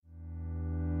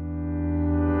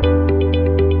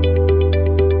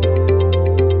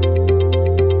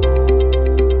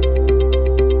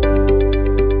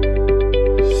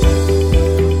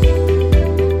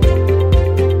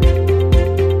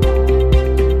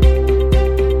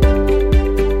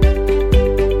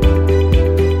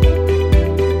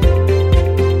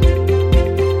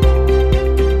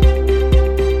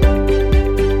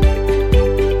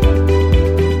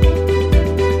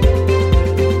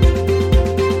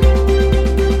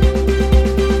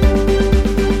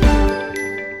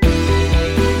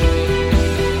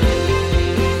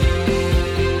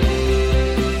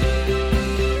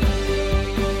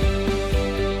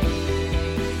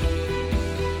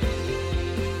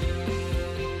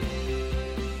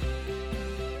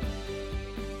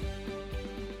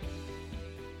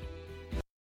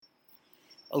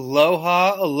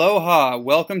Aloha, aloha.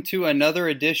 Welcome to another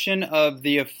edition of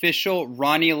the official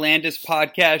Ronnie Landis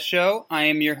podcast show. I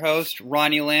am your host,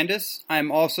 Ronnie Landis.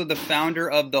 I'm also the founder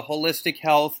of the Holistic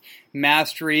Health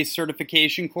Mastery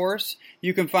Certification course.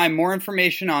 You can find more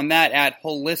information on that at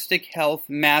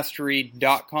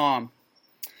holistichealthmastery.com.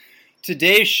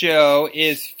 Today's show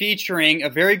is featuring a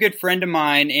very good friend of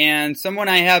mine and someone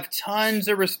I have tons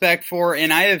of respect for,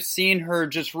 and I have seen her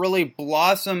just really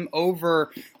blossom over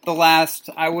the last,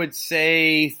 I would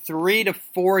say, 3 to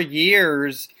 4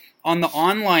 years on the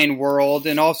online world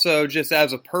and also just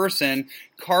as a person.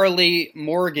 Carly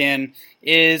Morgan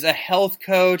is a health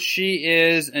coach. She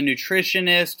is a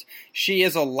nutritionist. She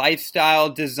is a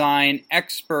lifestyle design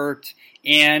expert,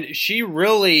 and she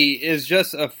really is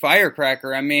just a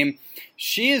firecracker. I mean,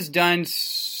 she's doing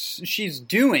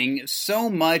so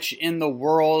much in the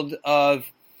world of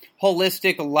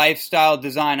holistic lifestyle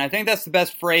design. I think that's the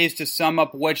best phrase to sum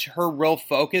up what her real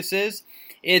focus is.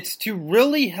 It's to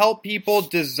really help people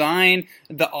design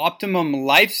the optimum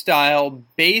lifestyle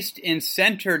based and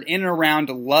centered in and around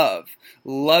love.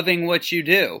 Loving what you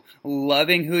do,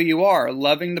 loving who you are,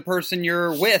 loving the person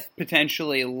you're with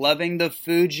potentially, loving the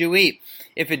food you eat.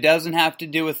 If it doesn't have to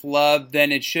do with love,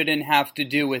 then it shouldn't have to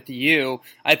do with you,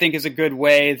 I think is a good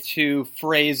way to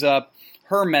phrase up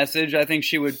her message. I think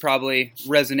she would probably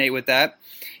resonate with that.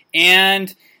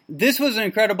 And this was an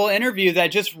incredible interview that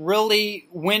just really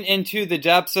went into the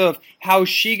depths of how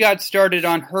she got started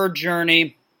on her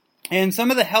journey and some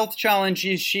of the health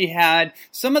challenges she had,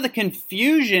 some of the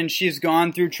confusion she's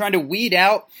gone through trying to weed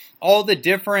out all the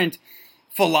different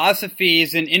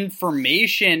philosophies and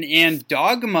information and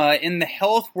dogma in the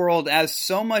health world, as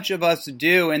so much of us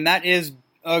do. And that is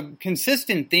a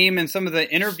consistent theme in some of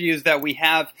the interviews that we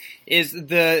have, is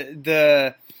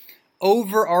the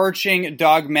overarching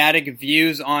dogmatic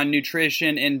views on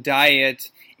nutrition and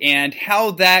diet and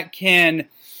how that can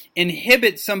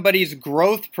inhibit somebody's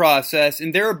growth process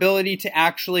and their ability to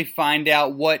actually find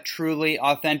out what truly,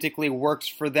 authentically works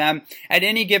for them at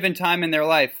any given time in their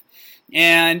life.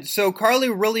 And so Carly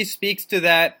really speaks to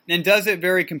that and does it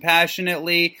very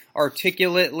compassionately,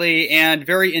 articulately, and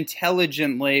very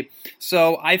intelligently.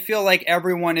 So I feel like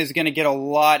everyone is going to get a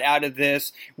lot out of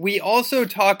this. We also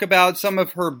talk about some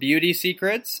of her beauty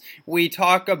secrets. We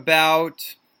talk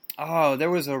about, there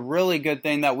was a really good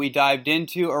thing that we dived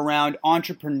into around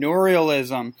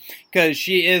entrepreneurialism, because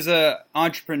she is an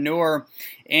entrepreneur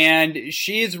and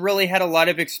she's really had a lot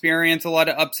of experience, a lot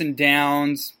of ups and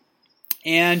downs,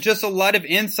 and just a lot of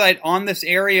insight on this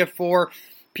area for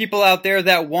people out there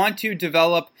that want to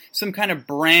develop some kind of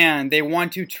brand. They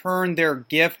want to turn their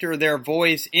gift or their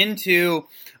voice into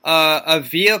a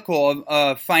vehicle,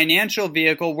 a financial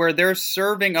vehicle where they're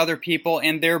serving other people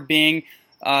and they're being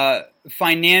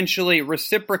financially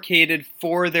reciprocated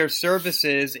for their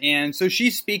services. And so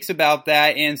she speaks about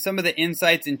that, and some of the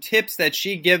insights and tips that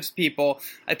she gives people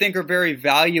I think are very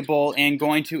valuable and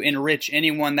going to enrich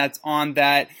anyone that's on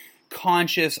that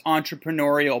conscious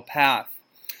entrepreneurial path.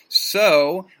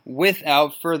 So,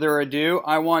 without further ado,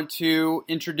 I want to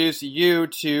introduce you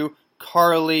to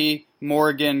Carly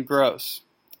Morgan Gross.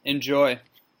 Enjoy.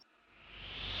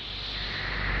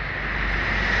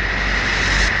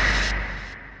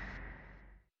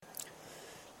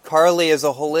 Carly is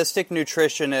a holistic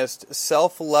nutritionist,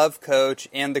 self-love coach,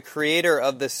 and the creator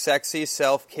of the Sexy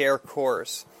Self-Care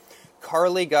course.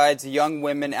 Carly guides young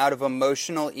women out of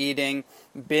emotional eating,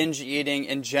 binge eating,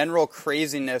 and general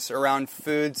craziness around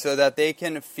food so that they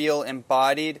can feel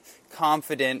embodied,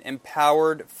 confident,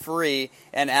 empowered, free,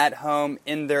 and at home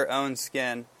in their own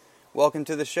skin. Welcome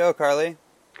to the show, Carly.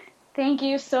 Thank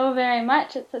you so very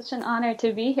much. It's such an honor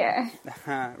to be here.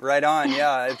 Right on,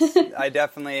 yeah. I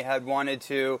definitely had wanted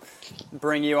to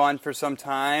bring you on for some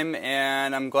time,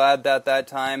 and I'm glad that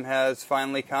time has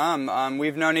finally come.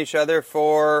 We've known each other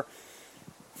for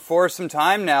some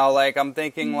time now. Like, I'm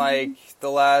thinking like the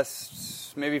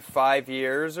last maybe 5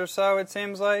 years or so, it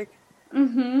seems like.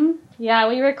 Yeah,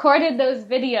 we recorded those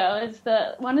videos.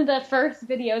 One of the first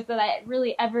videos that I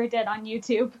really ever did on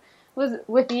YouTube was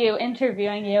with you,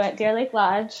 interviewing you at Deer Lake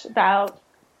Lodge about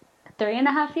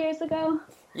 3.5 years ago.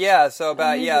 Yeah, so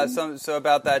about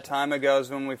about that time ago is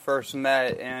when we first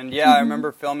met, and I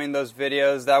remember filming those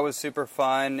videos. That was super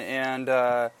fun, and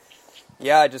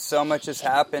just so much has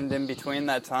happened in between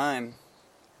that time.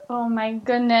 Oh my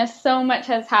goodness, so much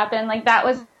has happened. Like, that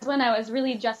was when I was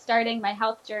really just starting my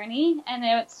health journey, and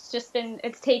it's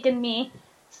taken me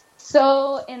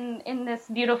so in this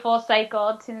beautiful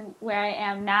cycle to where I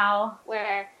am now,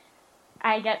 where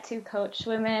I get to coach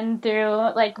women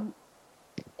through like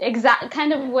exact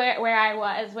kind of where I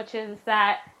was, which is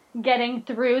that getting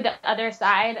through the other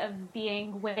side of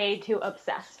being way too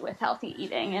obsessed with healthy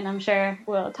eating. And I'm sure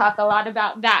we'll talk a lot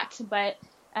about that. But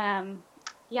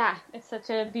yeah, it's such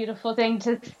a beautiful thing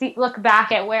to look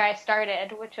back at where I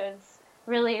started, which was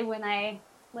really when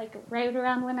right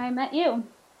around when I met you.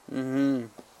 Mm-hmm.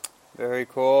 Very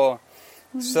cool.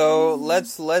 So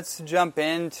let's jump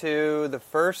into the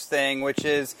first thing, which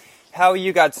is how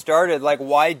you got started. Like,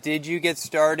 why did you get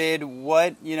started?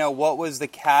 What was the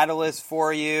catalyst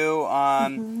for you?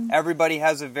 Everybody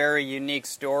has a very unique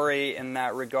story in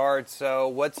that regard. So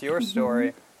what's your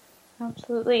story?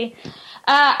 Absolutely.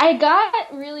 I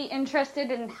got really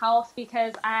interested in health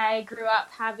because I grew up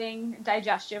having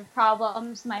digestive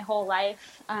problems my whole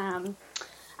life.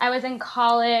 I was in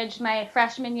college, my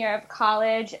freshman year of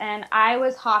college, and I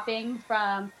was hopping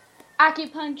from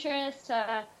acupuncturist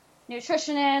to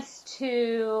nutritionist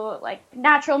to like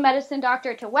natural medicine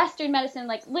doctor to Western medicine,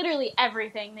 like literally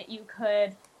everything that you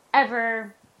could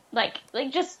ever like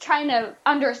just trying to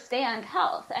understand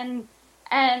health.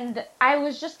 And I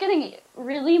was just getting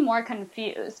really more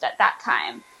confused at that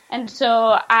time. And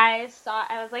so I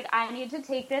was like, I need to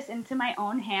take this into my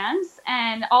own hands.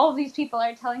 And all of these people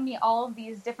are telling me all of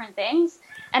these different things.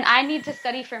 And I need to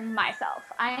study for myself.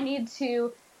 I need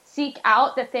to seek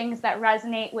out the things that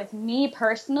resonate with me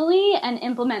personally and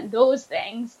implement those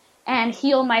things and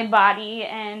heal my body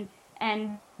and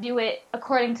do it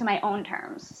according to my own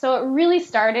terms. So it really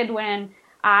started when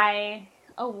I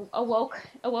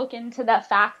awoke into the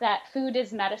fact that food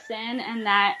is medicine and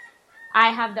that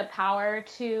I have the power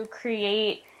to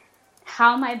create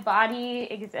how my body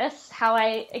exists, how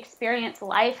I experience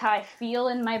life, how I feel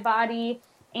in my body,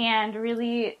 and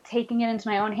really taking it into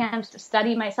my own hands to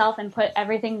study myself and put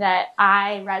everything that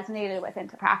I resonated with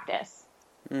into practice.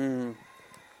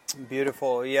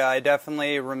 Beautiful. Yeah, I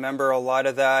definitely remember a lot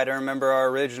of that. I remember our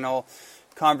original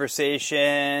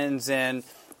conversations and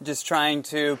just trying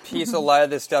to piece a lot of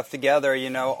this stuff together,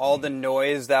 all the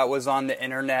noise that was on the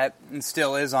internet and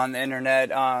still is on the internet.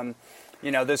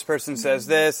 This person says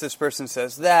this person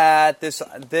says that,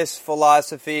 this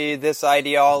philosophy, this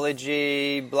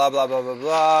ideology, blah, blah, blah, blah,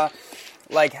 blah.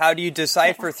 Like, how do you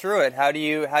decipher through it? How do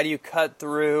you cut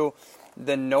through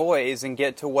the noise and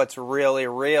get to what's really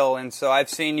real? And so I've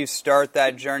seen you start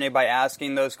that journey by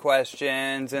asking those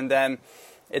questions, and then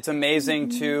it's amazing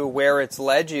to where it's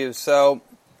led you. So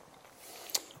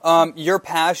your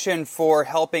passion for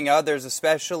helping others,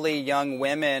 especially young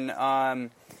women,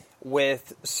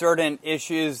 with certain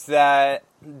issues that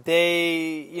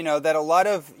that a lot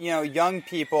of, young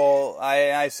people,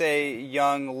 I say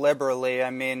young liberally, I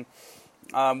mean,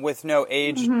 with no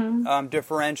age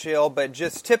differential, but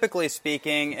just typically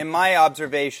speaking, in my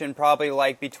observation, probably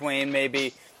like between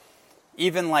maybe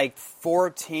even like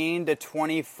 14 to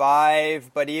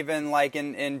 25, but even like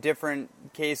in different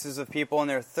cases of people in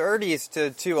their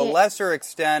 30s to a lesser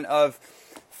extent of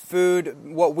food,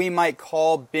 what we might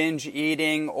call binge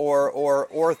eating or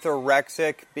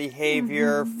orthorexic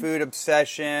behavior, food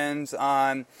obsessions,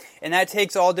 and that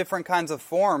takes all different kinds of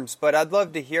forms. But I'd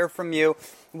love to hear from you.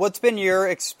 What's been your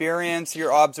experience,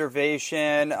 your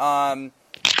observation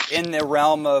in the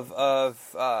realm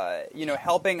of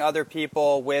helping other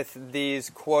people with these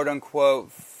quote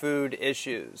unquote food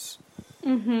issues?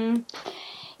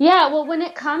 Yeah, well, when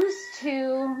it comes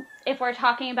to, if we're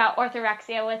talking about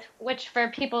orthorexia, which for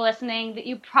people listening that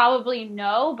you probably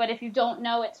know, but if you don't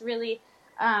know, it's really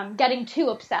getting too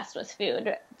obsessed with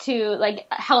food, to like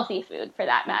healthy food for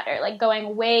that matter, like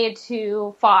going way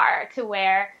too far to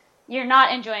where you're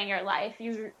not enjoying your life,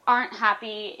 you aren't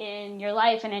happy in your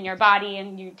life and in your body,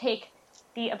 and you take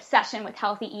the obsession with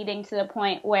healthy eating to the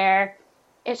point where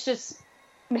it's just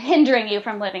hindering you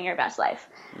from living your best life.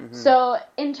 So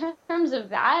in terms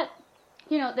of that,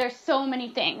 there's so many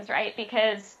things, right?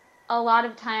 Because a lot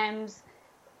of times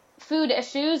food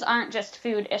issues aren't just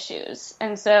food issues.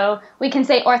 And so we can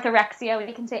say orthorexia,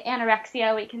 we can say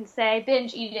anorexia, we can say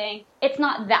binge eating. It's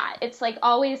not that. It's like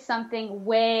always something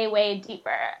way, way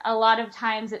deeper. A lot of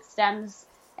times it stems,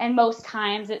 and most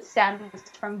times it stems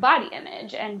from body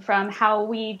image and from how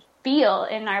we feel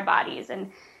in our bodies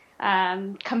and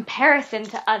comparison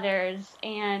to others.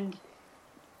 And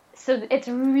so it's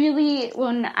really,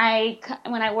 when I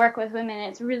work with women,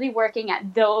 it's really working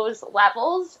at those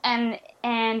levels and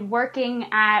working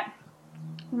at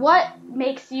what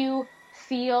makes you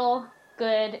feel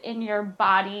good in your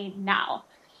body now.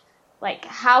 Like,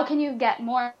 how can you get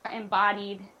more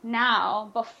embodied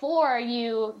now before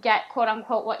you get quote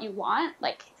unquote what you want,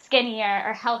 like skinnier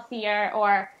or healthier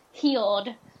or healed,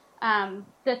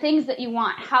 the things that you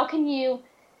want. How can you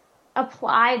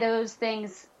apply those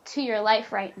things to your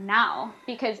life right now?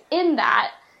 Because in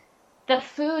that, the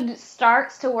food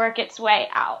starts to work its way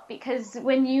out, because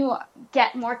when you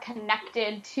get more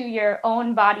connected to your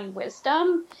own body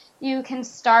wisdom, you can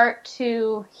start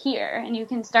to hear and you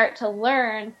can start to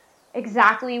learn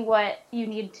exactly what you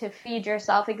need to feed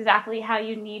yourself, exactly how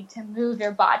you need to move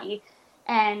your body.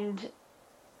 And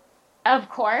of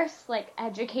course, like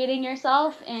educating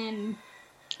yourself in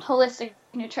holistic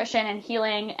nutrition and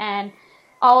healing and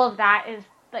all of that is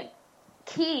like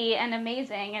key and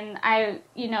amazing. And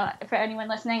for anyone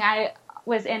listening, I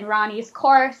was in Ronnie's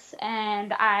course,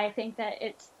 and I think that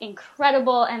it's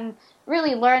incredible. And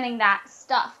really learning that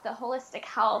stuff, the holistic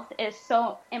health, is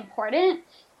so important.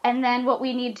 And then what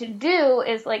we need to do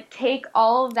is like take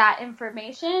all of that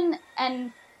information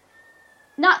and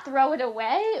not throw it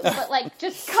away, but like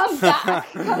just come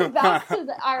back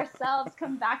to ourselves,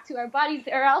 come back to our bodies,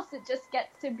 or else it just gets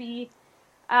to be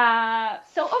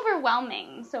so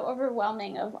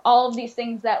overwhelming of all of these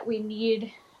things that we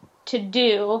need to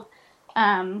do.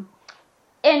 And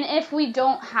if we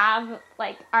don't have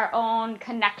like our own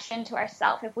connection to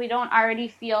ourselves, if we don't already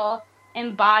feel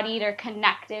embodied or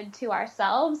connected to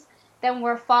ourselves, then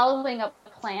we're following a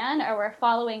plan or we're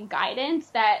following guidance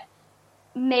that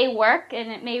may work and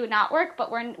it may not work,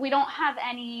 but we don't have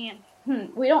any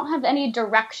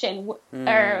direction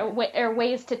or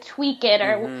ways to tweak it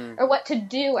or what to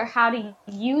do or how to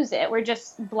use it. We're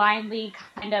just blindly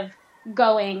kind of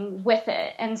going with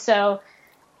it. And so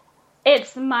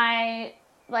it's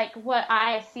what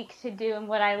I seek to do and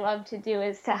what I love to do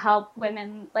is to help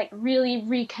women like really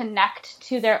reconnect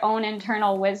to their own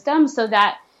internal wisdom so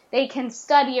that they can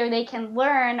study or they can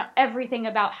learn everything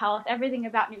about health, everything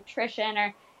about nutrition,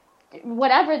 or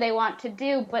whatever they want to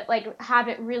do, but like have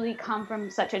it really come from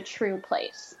such a true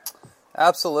place.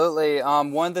 Absolutely.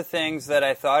 One of the things that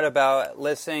I thought about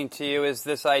listening to you is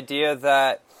this idea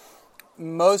that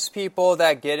most people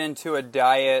that get into a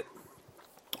diet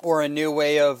or a new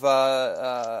way of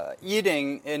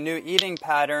eating, a new eating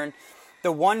pattern,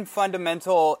 the one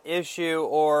fundamental issue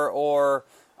or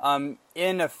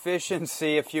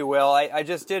inefficiency, if you will. I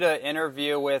just did an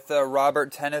interview with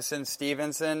Robert Tennyson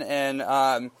Stevenson,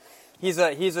 and he's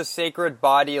a sacred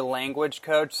body language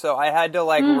coach. So I had to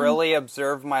really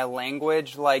observe my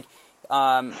language.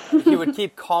 He would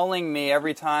keep calling me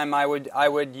every time I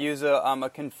would use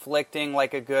a conflicting,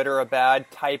 like a good or a bad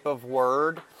type of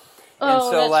word. And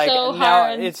so that's so now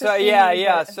hard it's to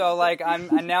yeah. So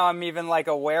I'm even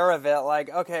aware of it.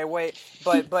 Okay, wait,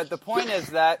 but the point is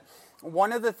that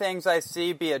one of the things I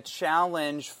see be a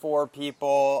challenge for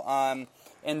people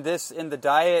in the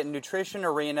diet and nutrition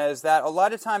arena is that a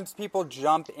lot of times people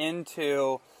jump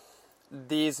into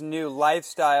these new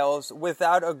lifestyles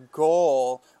without a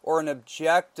goal or an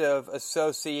objective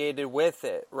associated with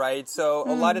it, right? So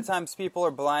a lot of times people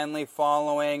are blindly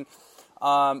following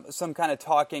some kind of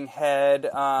talking head,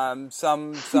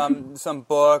 some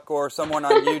book or someone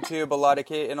on YouTube.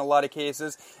 In a lot of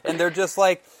cases, and they're just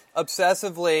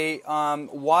obsessively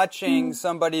watching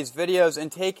somebody's videos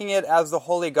and taking it as the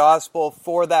holy gospel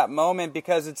for that moment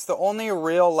because it's the only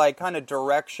real kind of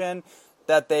direction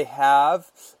that they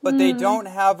have, but they don't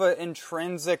have an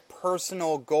intrinsic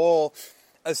personal goal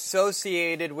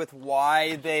associated with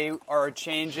why they are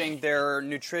changing their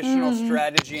nutritional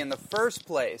strategy in the first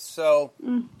place. So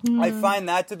I find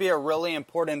that to be a really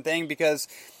important thing because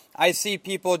I see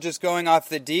people just going off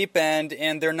the deep end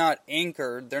and they're not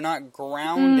anchored, they're not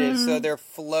grounded, so they're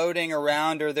floating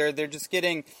around or they're just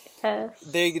getting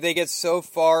they get so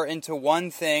far into one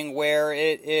thing where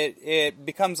it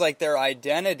becomes like their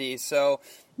identity. So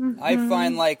I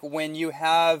find when you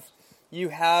have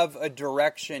a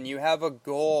direction, you have a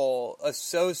goal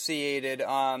associated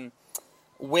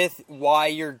with why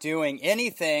you're doing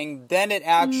anything, then it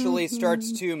actually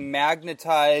starts to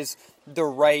magnetize the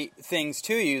right things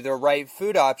to you, the right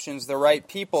food options, the right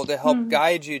people to help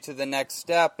guide you to the next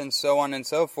step, and so on and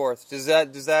so forth. Does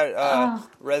that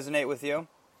resonate with you?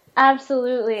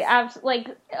 Absolutely,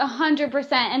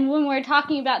 100%. And when we're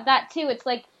talking about that too, it's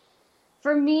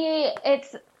for me,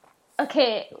 it's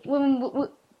okay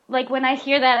when I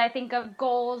hear that, I think of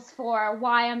goals for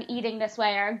why I'm eating this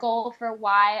way or a goal for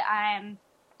why I'm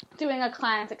doing a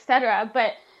cleanse, etc.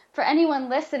 But for anyone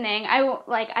listening,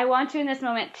 I want you in this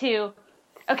moment to,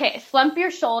 slump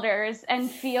your shoulders and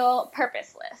feel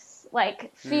purposeless.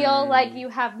 Feel like you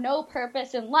have no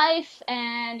purpose in life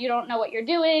and you don't know what you're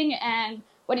doing and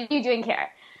what are you doing here?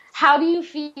 How do you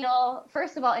feel,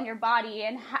 first of all, in your body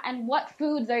and what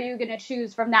foods are you going to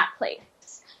choose from that place?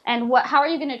 And how are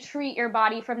you going to treat your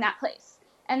body from that place?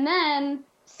 And then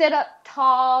sit up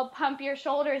tall, pump your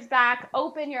shoulders back,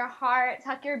 open your heart,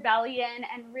 tuck your belly in,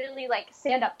 and really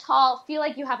stand up tall. Feel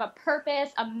like you have a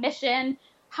purpose, a mission,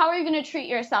 how are you going to treat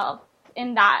yourself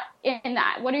in that?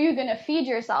 What are you going to feed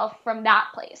yourself from that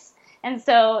place? And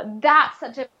so that's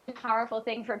such a powerful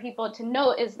thing for people to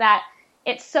note, is that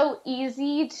it's so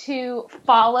easy to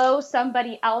follow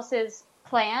somebody else's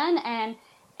plan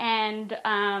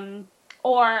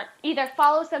or either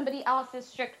follow somebody else's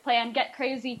strict plan, get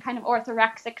crazy kind of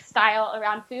orthorexic style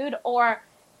around food, or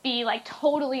be like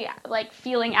totally like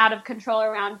feeling out of control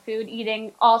around food,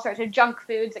 eating all sorts of junk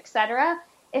foods, etc.,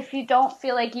 if you don't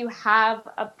feel like you have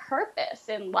a purpose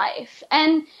in life.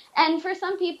 And for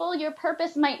some people, your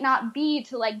purpose might not be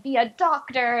to like be a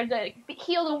doctor, to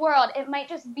heal the world. It might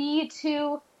just be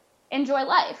to enjoy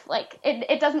life. Like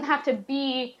it doesn't have to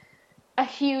be a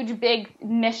huge big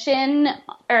mission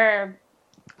or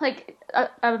like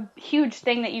a huge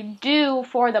thing that you do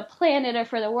for the planet or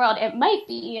for the world. It might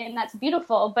be, and that's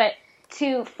beautiful, but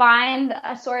to find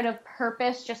a sort of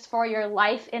purpose just for your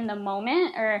life in the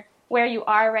moment or where you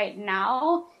are right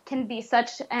now can be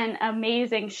such an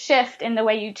amazing shift in the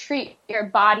way you treat your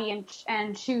body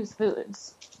and choose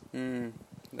foods.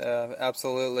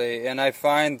 Absolutely. And I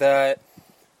find that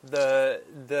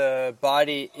the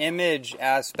body image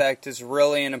aspect is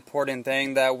really an important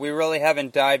thing that we really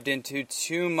haven't dived into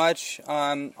too much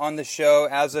on the show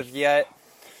as of yet.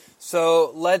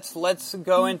 So let's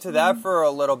go into that for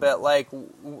a little bit. Like,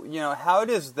 how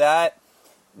does that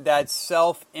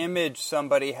self-image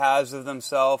somebody has of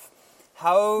themselves,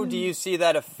 how do you see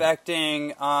that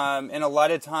affecting, and a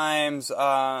lot of times,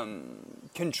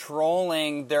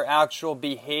 controlling their actual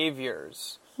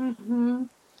behaviors? Mm-hmm.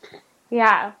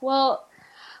 Yeah, well,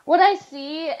 what I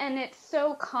see, and it's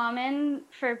so common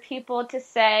for people to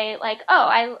say, like,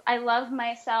 oh, I love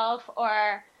myself,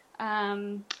 or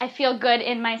I feel good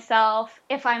in myself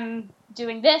if I'm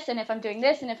doing this, and if I'm doing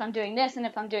this, and if I'm doing this, and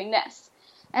if I'm doing this.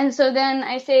 And so then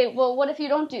I say, well, what if you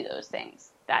don't do those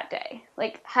things that day?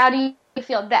 Like, how do you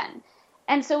feel then?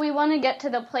 And so we want to get to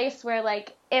the place where,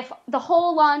 like, if the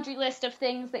whole laundry list of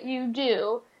things that you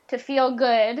do to feel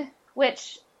good,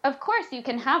 which of course you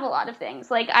can have a lot of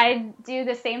things. Like, I do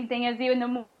the same thing as you in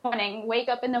the morning. Wake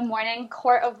up in the morning,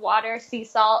 quart of water, sea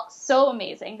salt, so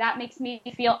amazing. That makes me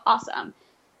feel awesome.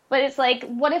 But it's like,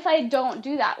 what if I don't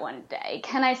do that one day?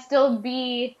 Can I still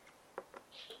be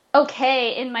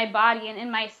okay in my body and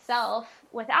in myself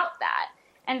without that?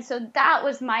 And so that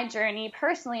was my journey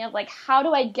personally of like, how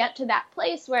do I get to that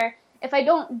place where if I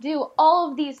don't do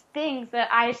all of these things that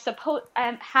I suppose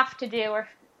I have to do, or,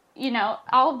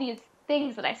 all of these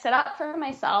things that I set up for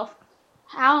myself,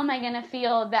 how am I going to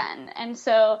feel then? And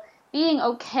so being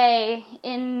okay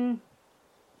in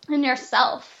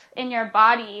yourself, in your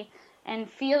body, and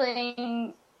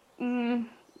feeling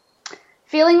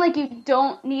like you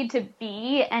don't need to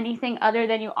be anything other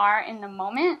than you are in the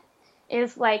moment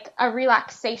is like a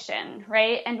relaxation,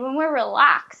 right? And when we're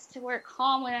relaxed, we're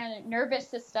calm, when our nervous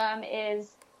system is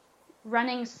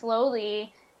running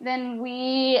slowly, then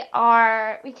we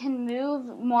can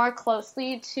move more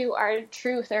closely to our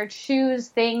truth, or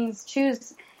choose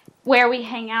where we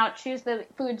hang out, choose the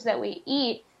foods that we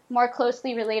eat more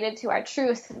closely related to our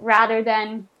truth, rather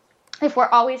than if we're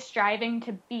always striving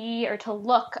to be or to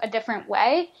look a different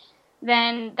way,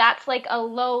 then that's like a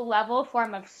low level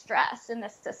form of stress in the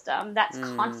system that's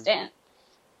constant.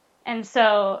 And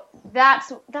so that's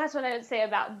what I would say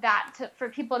about that, for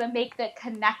people to make the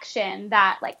connection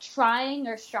that like trying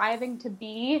or striving to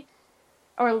be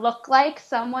or look like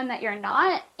someone that you're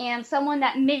not, and someone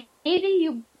that maybe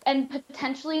you and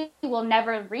potentially will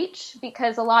never reach,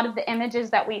 because a lot of the images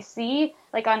that we see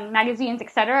like on magazines,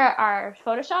 etc., are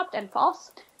photoshopped and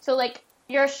false. So like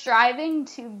you're striving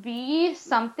to be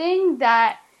something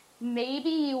that maybe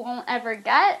you won't ever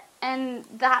get, and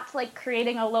that's like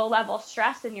creating a low level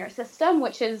stress in your system,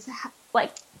 which is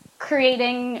like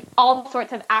creating all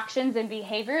sorts of actions and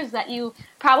behaviors that you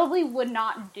probably would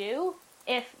not do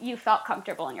if you felt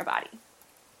comfortable in your body.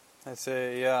 I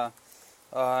see, yeah.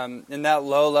 And that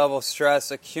low level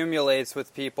stress accumulates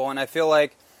with people, and I feel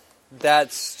like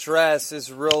that stress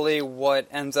is really what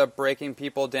ends up breaking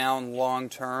people down long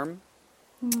term.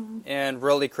 And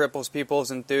really cripples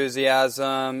people's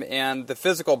enthusiasm and the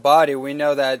physical body. We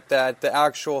know that the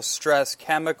actual stress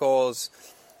chemicals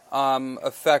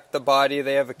affect the body.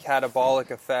 They have a catabolic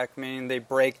effect, meaning they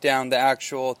break down the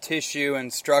actual tissue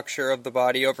and structure of the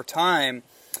body over time,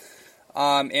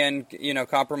 and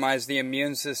compromise the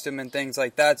immune system and things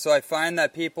like that. So I find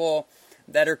that people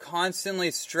that are constantly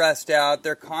stressed out,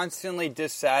 they're constantly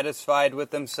dissatisfied with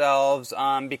themselves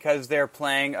because they're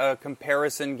playing a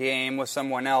comparison game with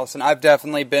someone else. And I've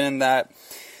definitely been in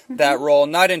that role,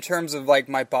 not in terms of like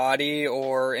my body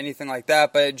or anything like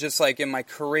that, but just like in my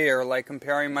career, like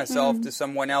comparing myself to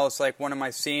someone else. Like one of my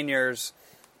seniors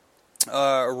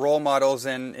role models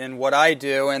in what I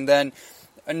do, and then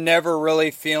never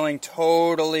really feeling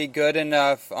totally good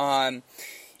enough,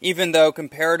 even though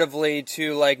comparatively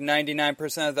to like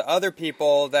 99% of the other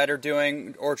people that are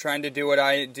doing or trying to do what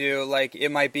I do, like it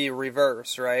might be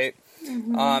reverse, right?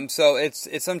 So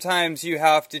it's sometimes you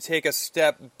have to take a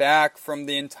step back from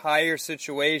the entire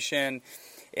situation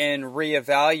and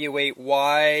reevaluate,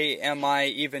 why am I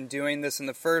even doing this in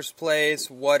the first place?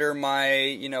 What are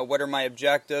my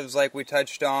objectives, like we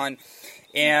touched on?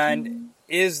 And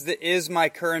is my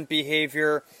current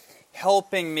behavior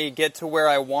helping me get to where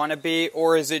I want to be,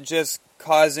 or is it just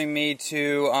causing me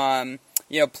to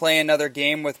play another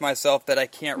game with myself that I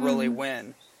can't really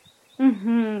win?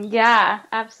 Yeah,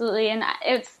 absolutely. And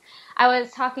I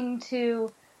was talking to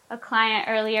a client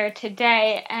earlier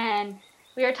today, and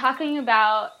we were talking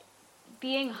about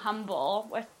being humble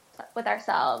with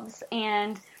ourselves,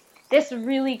 and this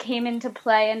really came into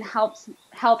play and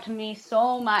helped me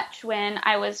so much when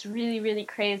I was really, really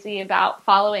crazy about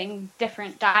following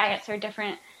different diets or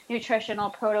different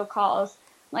nutritional protocols.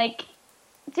 Like,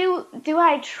 do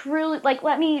I truly, like,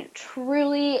 let me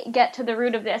truly get to the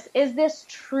root of this. Is this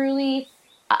truly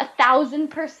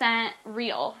 1,000%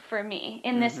 real for me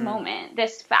in this moment,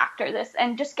 this factor,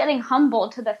 and just getting humble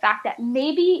to the fact that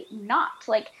maybe not,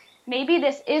 like, maybe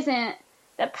this isn't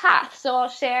the path. So I'll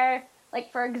share,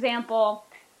 like, for example,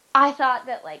 I thought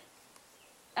that, like,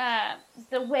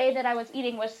 the way that I was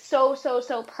eating was so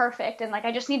perfect, and like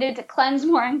I just needed to cleanse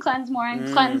more and cleanse more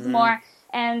and cleanse more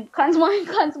and cleanse more and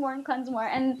cleanse more and cleanse more,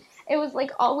 and it was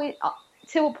like always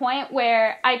to a point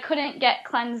where I couldn't get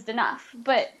cleansed enough.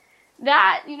 But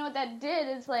that, what that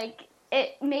did is, like,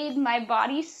 it made my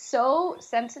body so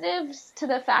sensitive to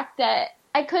the fact that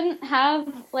I couldn't have,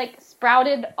 like,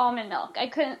 sprouted almond milk. I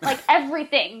couldn't, like,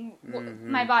 everything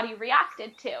my body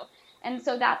reacted to. And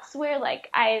so that's where, like,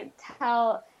 I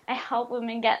help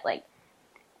women get, like,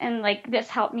 and, like, this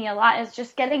helped me a lot, is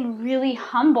just getting really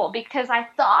humble, because I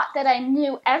thought that I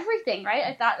knew everything, right?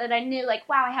 I thought that I knew, like,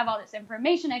 wow, I have all this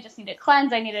information. I just need to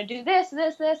cleanse. I need to do this.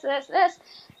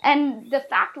 And the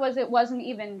fact was, it wasn't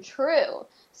even true.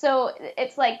 So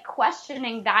it's like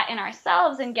questioning that in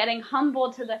ourselves and getting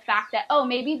humble to the fact that, oh,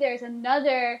 maybe there's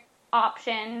another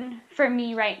option for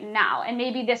me right now. And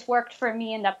maybe this worked for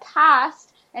me in the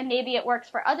past, and maybe it works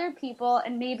for other people,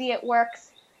 and maybe it works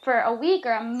for a week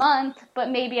or a month, but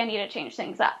maybe I need to change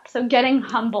things up. So getting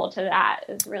humble to that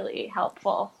is really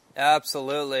helpful.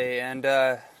 Absolutely. And,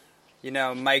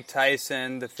 Mike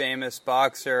Tyson, the famous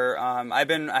boxer,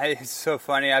 it's so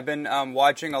funny. I've been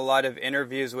watching a lot of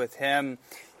interviews with him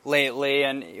lately.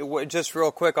 And just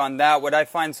real quick on that, what I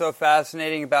find so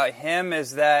fascinating about him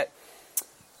is that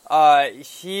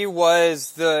he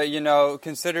was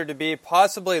considered to be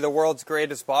possibly the world's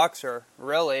greatest boxer,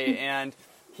 really. And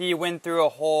he went through a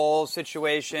whole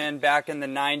situation back in the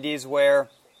 90s where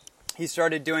he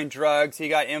started doing drugs. He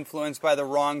got influenced by the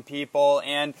wrong people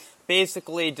and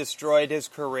basically destroyed his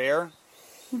career.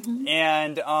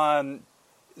 And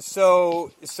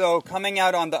so coming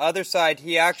out on the other side,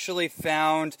 he actually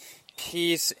found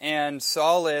peace and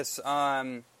solace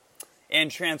and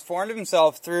transformed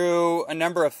himself through a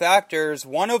number of factors.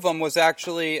 One of them was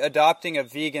actually adopting a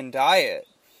vegan diet.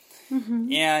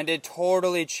 And it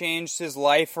totally changed his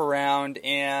life around,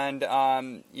 and,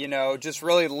 just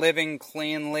really living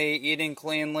cleanly, eating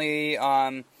cleanly,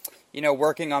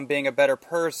 working on being a better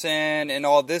person and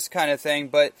all this kind of thing.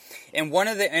 But in one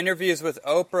of the interviews with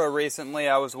Oprah recently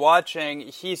I was watching,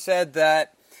 he said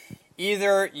that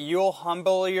either you'll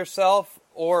humble yourself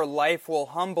or life will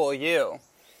humble you.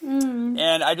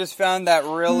 And I just found that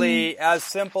really, as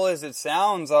simple as it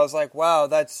sounds, I was like, wow,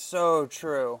 that's so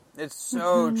true. It's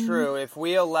so true. If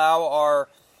we allow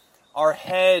our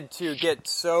head to get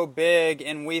so big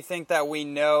and we think that we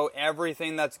know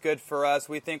everything that's good for us,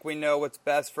 we think we know what's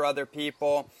best for other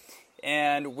people,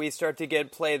 and we start to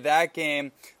play that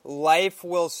game, life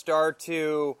will start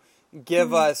to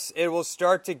give us,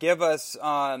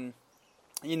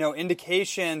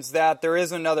 indications that there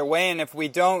is another way. And if we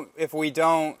don't,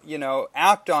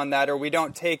 act on that, or we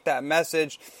don't take that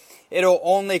message, it'll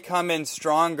only come in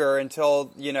stronger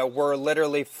until, we're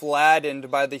literally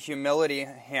flattened by the humility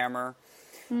hammer.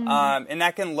 And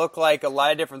that can look like a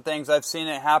lot of different things. I've seen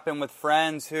it happen with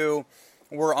friends who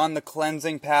were on the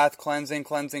cleansing path,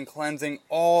 cleansing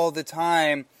all the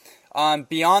time,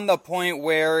 beyond the point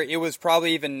where it was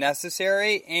probably even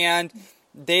necessary. And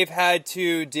they've had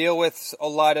to deal with a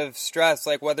lot of stress,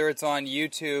 like whether it's on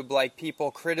YouTube, like people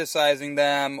criticizing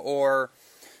them or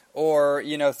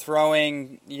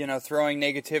throwing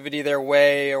negativity their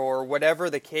way, or whatever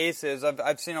the case is.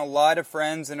 I've seen a lot of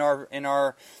friends in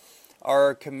our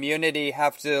our community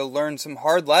have to learn some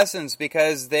hard lessons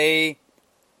because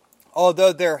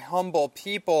although they're humble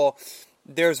people,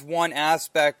 there's one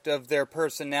aspect of their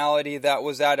personality that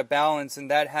was out of balance, and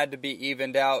that had to be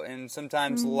evened out. And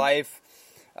sometimes life,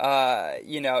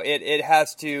 it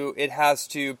has to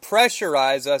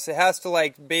pressurize us. It has to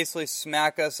like basically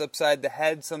smack us upside the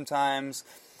head sometimes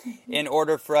in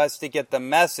order for us to get the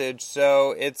message.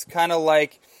 So it's kind of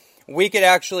like we could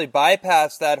actually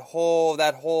bypass that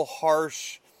whole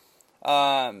harsh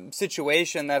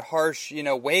situation, that harsh,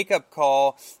 wake up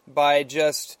call by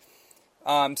just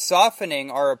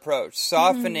softening our approach,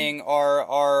 softening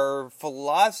our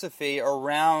philosophy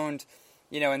around,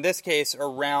 in this case,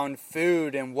 around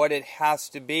food and what it has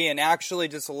to be, and actually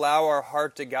just allow our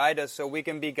heart to guide us so we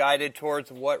can be guided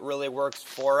towards what really works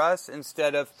for us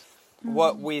instead of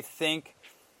what we think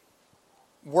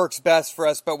works best for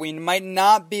us, but we might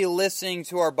not be listening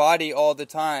to our body all the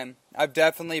time. I've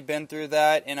definitely been through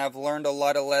that, and I've learned a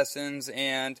lot of lessons,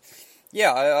 and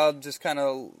yeah, I'll just kind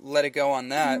of let it go on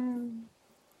that.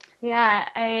 Yeah,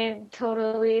 I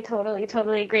totally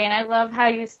agree. And I love how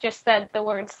you just said the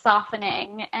word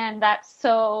softening. And that's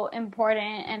so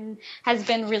important and has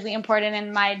been really important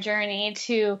in my journey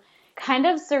to kind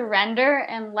of surrender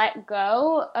and let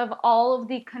go of all of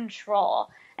the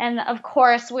control. And of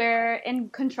course, we're in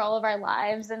control of our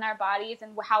lives and our bodies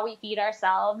and how we feed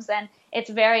ourselves. And it's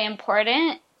very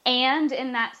important. And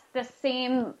in that, the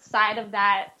same side of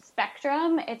that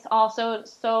spectrum, it's also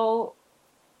so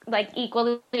like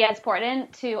equally as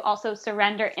important to also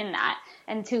surrender in that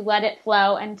and to let it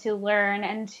flow and to learn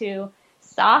and to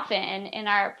soften in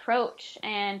our approach.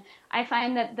 And I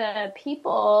find that the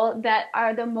people that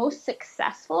are the most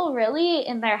successful really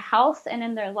in their health and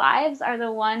in their lives are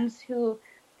the ones who,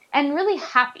 and really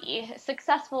happy,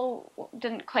 successful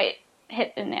didn't quite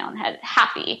hit the nail on the head,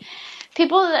 happy.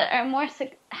 People that are more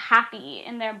happy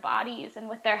in their bodies and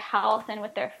with their health and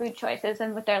with their food choices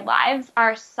and with their lives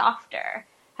are softer,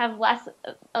 have less,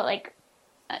 like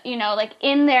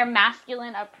in their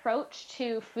masculine approach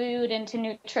to food and to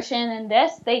nutrition and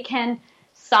this, they can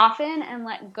soften and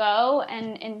let go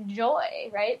and enjoy,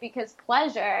 right? Because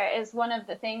pleasure is one of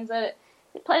the things that,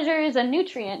 pleasure is a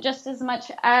nutrient just as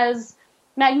much as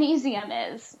magnesium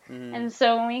is. And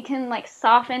so when we can like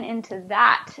soften into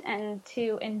that and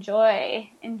to enjoy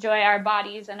our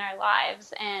bodies and our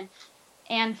lives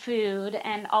and food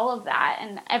and all of that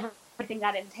and everything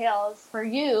that entails for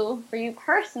you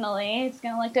personally, it's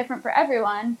going to look different for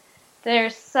everyone.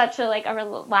 There's such a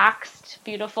relaxed,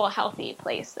 beautiful, healthy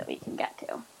place that we can get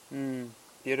to.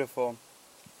 Beautiful.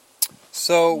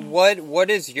 So what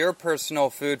is your personal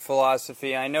food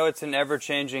philosophy? I know it's an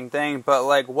ever-changing thing, but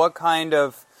like what kind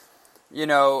of,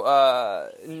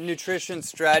 nutrition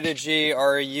strategy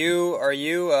are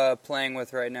you playing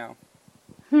with right now?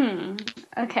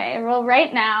 Okay. Well,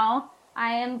 right now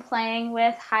I am playing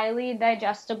with highly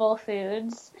digestible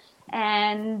foods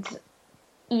and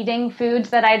eating foods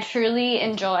that I truly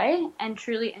enjoy and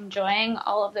truly enjoying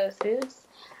all of those foods.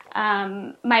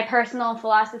 My personal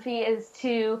philosophy is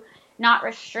to not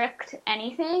restrict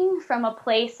anything from a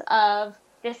place of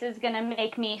this is going to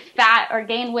make me fat or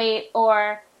gain weight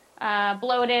or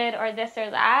bloated or this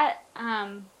or that.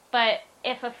 But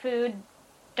if a food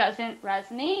doesn't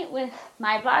resonate with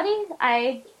my body,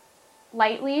 I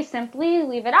lightly, simply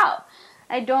leave it out.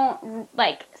 I don't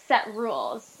set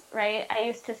rules, right? I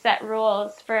used to set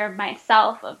rules for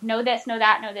myself of no this, no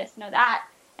that, no this, no that.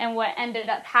 And what ended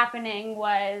up happening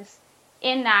was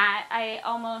in that I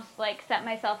almost set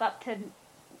myself up to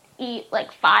eat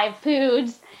 5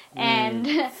 foods and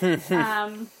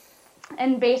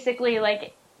and basically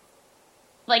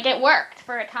it worked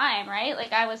for a time, right?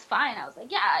 I was fine. I was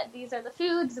yeah, these are the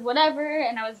foods, whatever,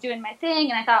 and I was doing my thing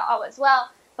and I thought all was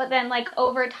well. But then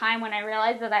over time when I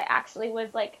realized that I actually was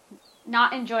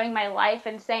not enjoying my life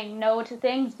and saying no to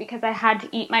things because I had to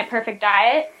eat my perfect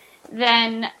diet,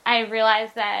 then I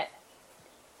realized that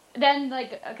then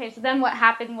so then what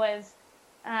happened was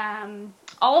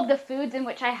all of the foods in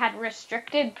which I had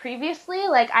restricted previously,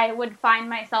 I would find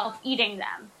myself eating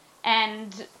them.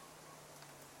 And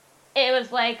it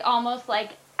was almost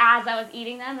as I was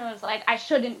eating them, it was I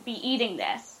shouldn't be eating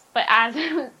this, but as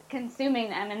I was consuming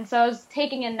them. And so I was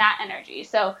taking in that energy.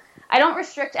 So I don't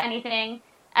restrict anything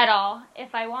at all.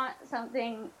 If I want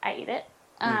something, I eat it.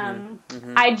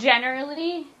 I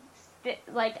generally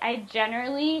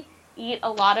eat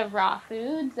a lot of raw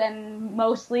foods and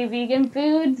mostly vegan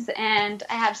foods, and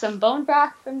I have some bone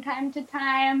broth from time to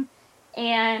time.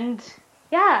 And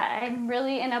yeah, I'm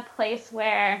really in a place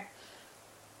where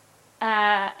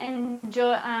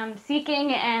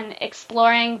seeking and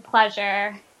exploring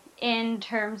pleasure in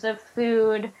terms of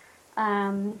food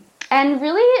And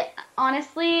really,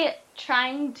 honestly,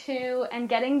 trying to and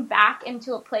getting back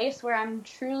into a place where I'm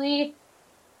truly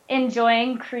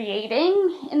enjoying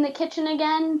creating in the kitchen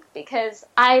again, because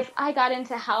I got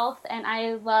into health and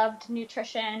I loved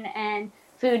nutrition and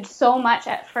food so much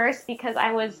at first because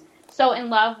I was so in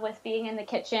love with being in the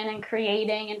kitchen and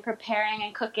creating and preparing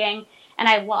and cooking, and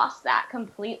I lost that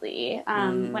completely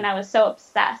when I was so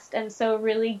obsessed. And so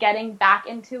really getting back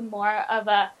into more of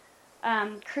a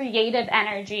creative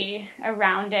energy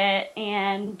around it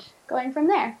and going from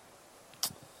there.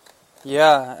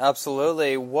 Yeah,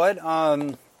 absolutely. What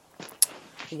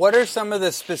are some of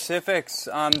the specifics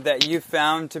that you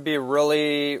found to be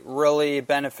really, really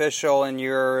beneficial in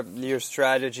your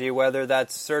strategy? Whether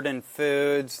that's certain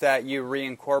foods that you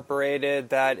reincorporated,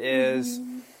 that is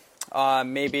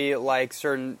maybe like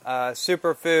certain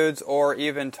superfoods, or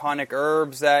even tonic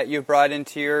herbs that you brought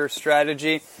into your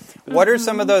strategy. What are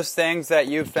some of those things that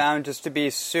you found just to be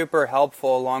super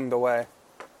helpful along the way?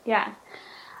 Yeah.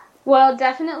 Well,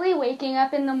 definitely waking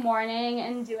up in the morning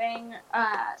and doing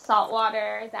salt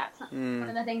water. That's one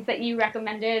of the things that you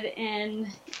recommended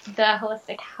in the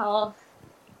holistic health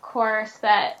course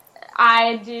that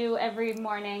I do every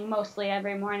morning, mostly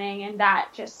every morning, and that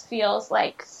just feels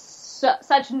like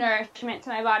such nourishment to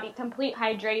my body. Complete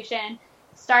hydration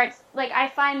starts, like, I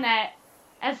find that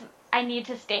as I need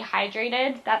to stay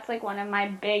hydrated, that's like one of my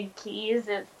big keys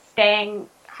is staying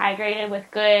hydrated with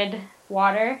good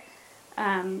water.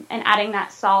 And adding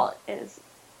that salt is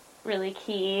really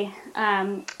key.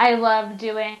 I love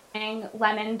doing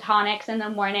lemon tonics in the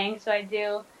morning, so I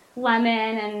do lemon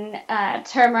and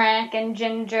turmeric and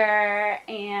ginger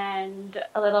and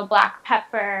a little black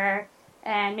pepper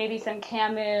and maybe some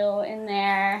camu in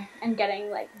there, and getting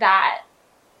like that,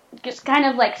 just kind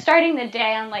of like starting the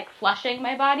day on like flushing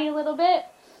my body a little bit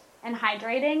and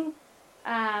hydrating.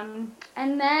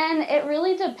 And then it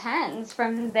really depends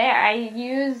from there. I've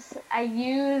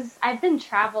been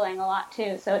traveling a lot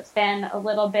too, so it's been a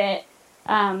little bit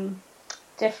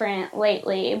different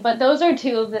lately. But those are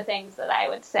two of the things that I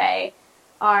would say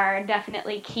are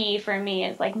definitely key for me,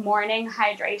 is like morning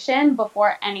hydration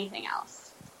before anything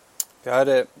else. Got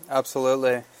it.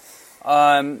 Absolutely.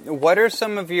 What are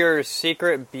some of your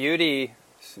secret beauty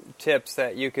tips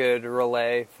that you could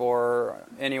relay for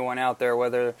anyone out there,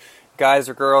 whether guys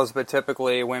or girls, but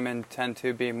typically women tend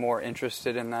to be more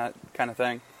interested in that kind of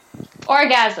thing?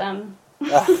 Orgasm.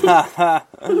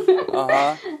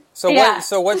 So yeah.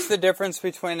 So what's the difference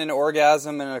between an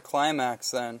orgasm and a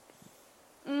climax then?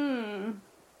 I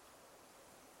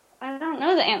don't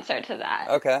know the answer to that.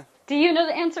 Okay. Do you know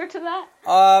the answer to that?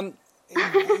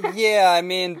 Yeah, I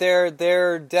mean, there's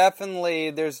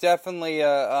definitely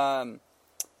a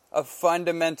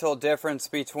fundamental difference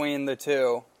between the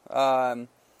two.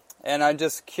 And I'm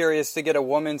just curious to get a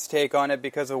woman's take on it,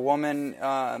 because a woman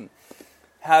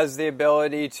has the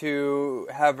ability to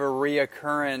have a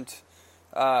reoccurrent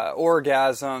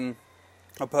orgasm,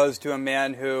 opposed to a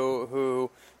man who,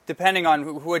 depending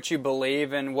on what you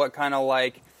believe and what kind of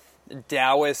like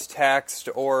Taoist text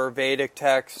or Vedic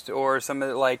text or some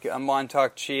of like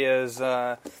Montauk Chia's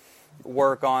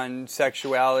work on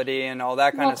sexuality and all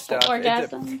that kind of stuff.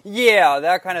 Yeah,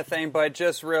 that kind of thing. But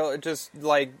just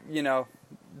like,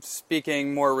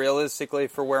 speaking more realistically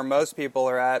for where most people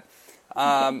are at,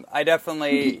 I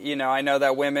definitely, I know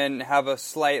that women have a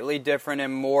slightly different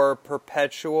and more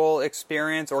perpetual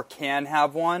experience, or can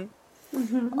have one.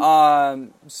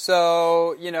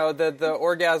 So, the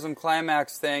orgasm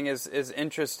climax thing is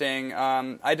interesting.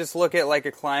 I just look at like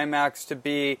a climax to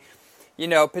be,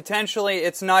 potentially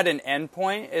it's not an end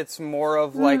point. It's more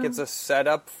of like it's a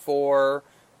setup for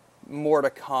more to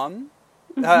come.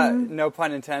 No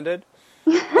pun intended.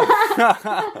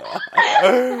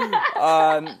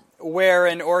 Where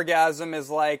an orgasm is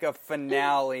like a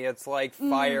finale. It's like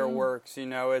fireworks,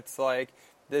 it's like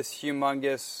this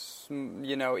humongous,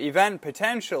 event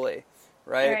potentially,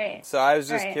 right? So I was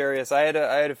just curious. I had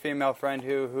a female friend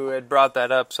who had brought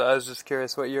that up, so I was just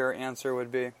curious what your answer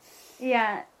would be.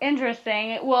 Yeah,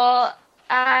 interesting. Well,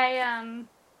 I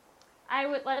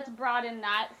would, let's broaden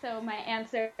that. So my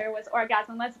answer was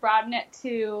orgasm. Let's broaden it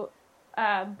to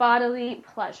bodily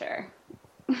pleasure.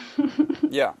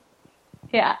 Yeah.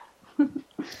 Yeah.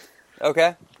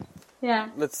 Okay. Yeah.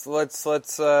 Let's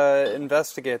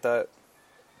investigate that.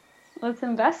 Let's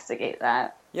investigate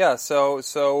that. Yeah.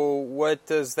 So what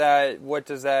does that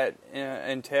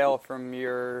entail from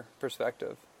your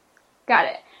perspective? Got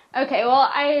it. Okay. Well,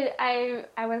 I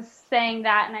was saying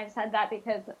that, and I said that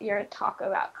because your talk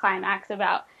about climax,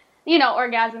 about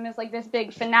orgasm is like this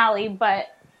big finale, but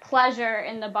pleasure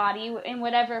in the body in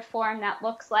whatever form that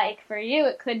looks like for you.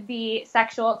 It could be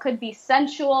sexual, it could be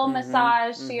sensual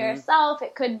massage to yourself,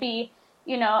 it could be,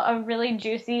 you know, a really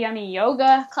juicy, yummy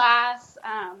yoga class.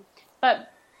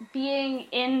 But being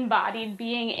embodied,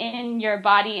 being in your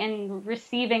body and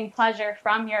receiving pleasure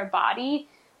from your body,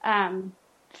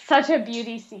 such a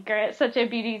beauty secret, such a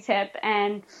beauty tip.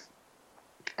 And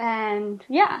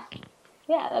yeah,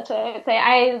 that's what I would say.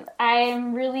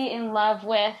 I'm really in love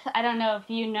with, I don't know if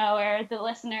you know or the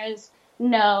listeners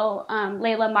know,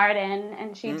 Layla Martin,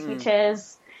 and she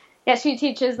teaches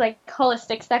like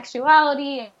holistic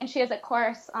sexuality, and she has a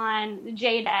course on the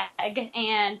jade egg,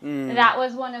 and that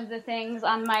was one of the things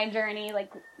on my journey,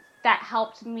 like, that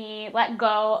helped me let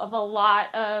go of a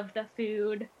lot of the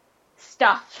food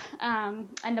stuff, and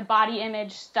the body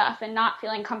image stuff, and not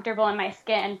feeling comfortable in my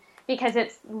skin, because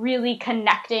it's really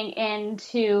connecting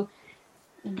into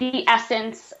the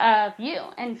essence of you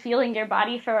and feeling your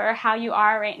body for how you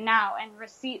are right now. And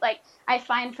like, I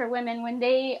find for women, when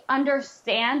they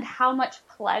understand how much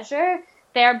pleasure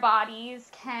their bodies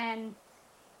can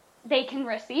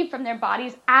receive from their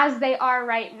bodies as they are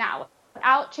right now,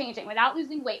 without changing, without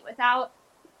losing weight, without,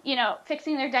 you know,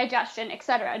 fixing their digestion,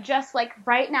 etc. Just like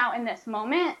right now in this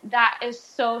moment, that is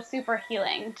so super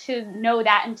healing to know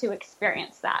that and to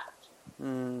experience that.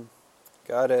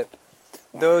 Got it.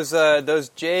 Yeah. Those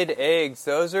jade eggs,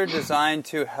 those are designed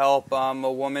to help a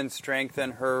woman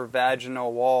strengthen her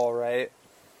vaginal wall, right?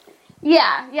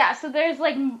 Yeah. So there's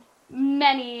like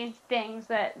many things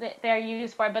that they're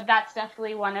used for, but that's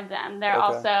definitely one of them. They're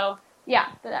also,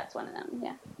 but that's one of them.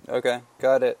 Yeah. Okay,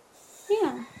 got it.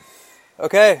 Yeah.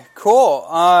 Okay, cool.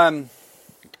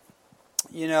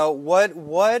 You know, what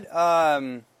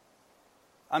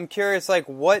I'm curious, like,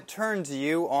 what turns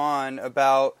you on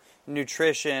about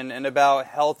nutrition and about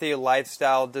healthy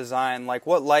lifestyle design? Like,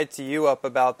 what lights you up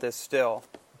about this still?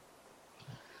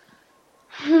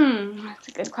 That's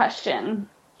a good question.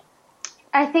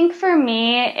 I think for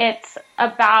me, it's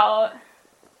about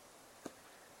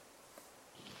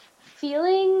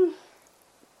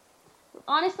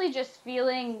just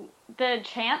feeling the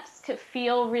chance to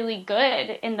feel really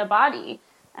good in the body.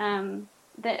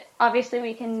 That obviously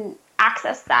we can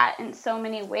access that in so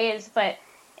many ways, but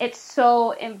it's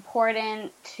so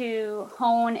important to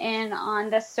hone in on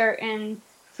the certain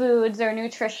foods or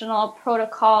nutritional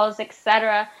protocols,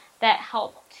 etc., that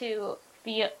help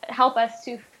us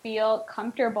to feel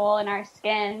comfortable in our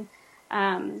skin.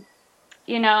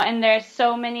 You know, and there's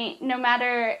so many, no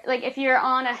matter, like, if you're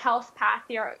on a health path,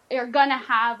 you're gonna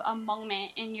have a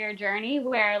moment in your journey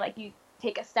where, like, you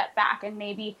take a step back and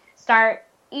maybe start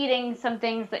eating some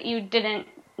things that you didn't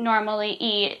normally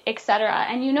eat, etc.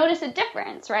 And you notice a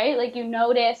difference, right? Like, you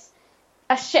notice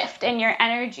a shift in your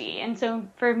energy. And so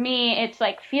for me, it's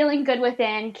like feeling good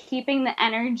within, keeping the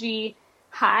energy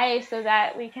high so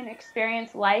that we can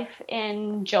experience life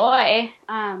in joy,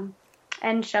 and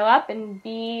show up and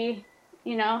be,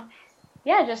 you know,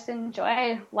 just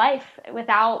enjoy life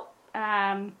without,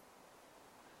 I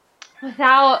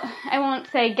won't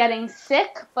say getting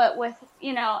sick, but with,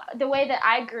 you know, the way that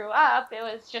I grew up, it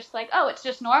was just like, oh, it's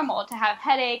just normal to have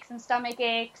headaches and stomach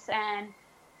aches and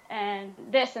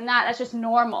this and that. That's just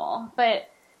normal. But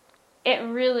it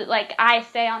really, like, I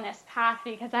stay on this path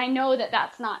because I know that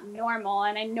that's not normal.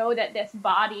 And I know that that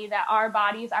our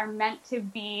bodies are meant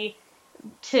to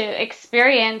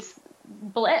experience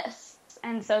bliss.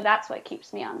 And so that's what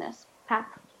keeps me on this path.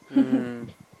 I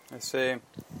see.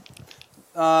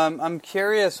 I'm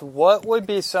curious, what would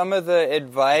be some of the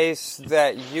advice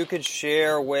that you could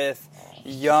share with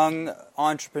young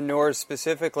entrepreneurs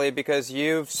specifically, because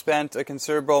you've spent a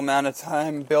considerable amount of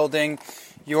time building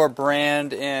your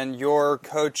brand and your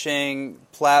coaching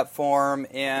platform,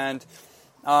 and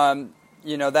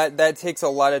you know, that takes a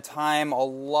lot of time, a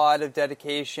lot of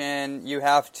dedication. You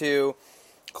have to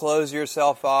close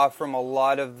yourself off from a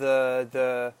lot of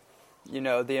the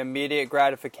immediate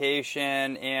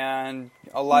gratification and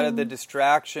a lot of the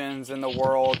distractions in the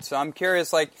world. So I'm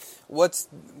curious, like,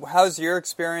 how's your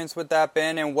experience with that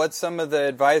been, and what's some of the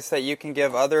advice that you can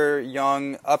give other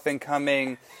young up and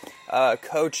coming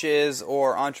coaches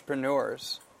or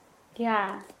entrepreneurs?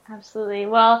 Yeah, absolutely.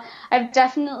 Well, I've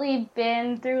definitely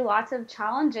been through lots of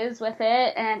challenges with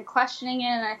it and questioning it,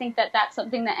 and I think that that's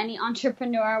something that any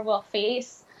entrepreneur will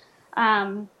face.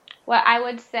 What I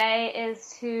would say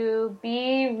is to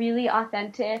be really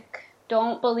authentic.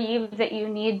 Don't believe that you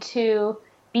need to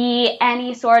be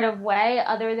any sort of way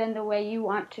other than the way you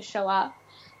want to show up.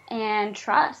 And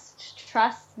trust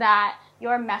that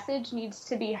your message needs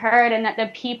to be heard, and that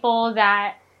the people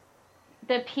that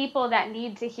the people that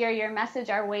need to hear your message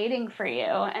are waiting for you.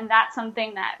 And that's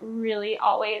something that really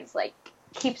always like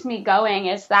keeps me going,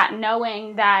 is that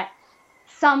knowing that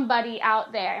somebody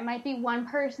out there, it might be one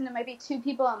person, it might be two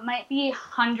people, it might be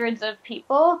hundreds of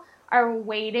people, are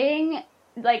waiting,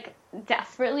 like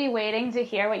desperately waiting to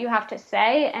hear what you have to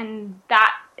say. And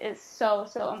that is so,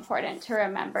 so important to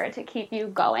remember, to keep you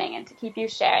going and to keep you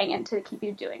sharing and to keep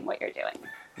you doing what you're doing.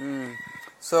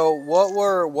 So what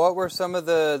were some of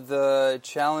the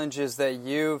challenges that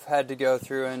you've had to go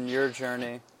through in your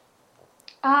journey?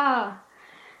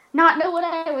 Not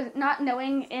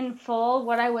knowing in full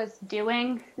what I was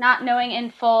doing, not knowing in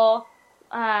full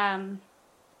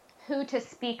who to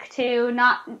speak to,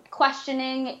 not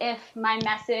questioning if my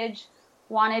message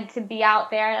wanted to be out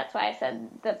there. That's why I said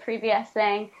the previous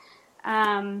thing.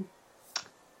 And,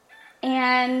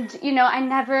 I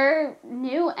never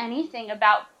knew anything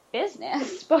about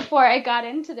business before I got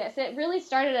into this. It really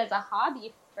started as a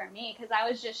hobby for me because I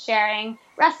was just sharing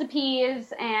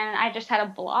recipes and I just had a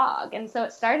blog. And so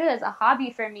it started as a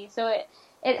hobby for me. So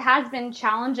it has been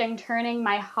challenging turning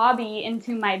my hobby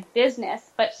into my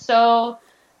business, but so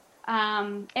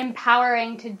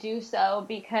empowering to do so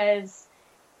because,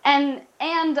 and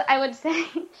I would say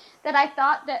that I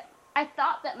thought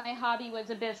that my hobby was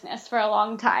a business for a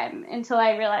long time until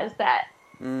I realized that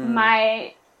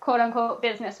my quote-unquote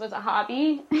business was a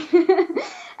hobby.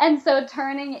 And so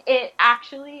turning it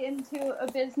actually into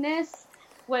a business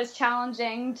was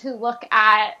challenging to look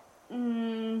at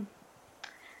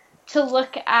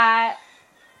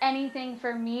anything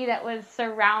for me that was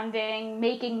surrounding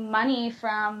making money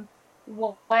from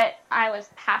what I was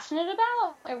passionate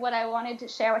about or what I wanted to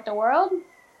share with the world.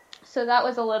 So that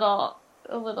was a little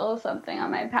something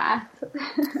on my path.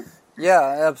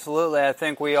 Yeah, absolutely. I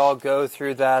think we all go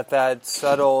through that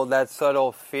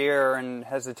subtle fear and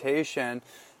hesitation.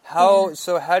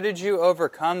 So how did you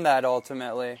overcome that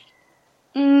ultimately?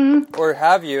 Or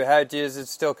have you? Does it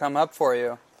still come up for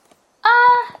you?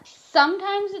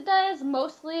 Sometimes it does.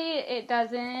 Mostly it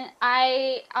doesn't.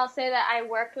 I'll say that I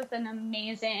worked with an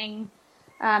amazing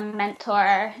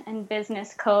mentor and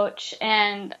business coach,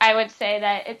 and I would say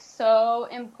that it's so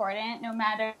important,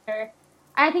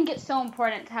 I think it's so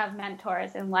important to have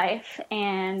mentors in life,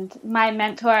 and my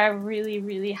mentor really,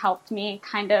 really helped me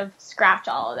kind of scratch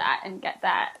all of that and get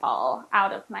that all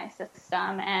out of my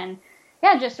system. And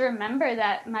yeah, just remember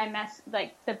that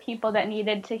the people that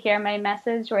needed to hear my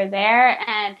message were there.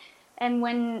 And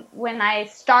when I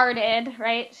started,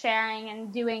 right, sharing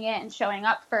and doing it and showing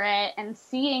up for it and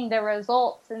seeing the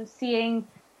results and seeing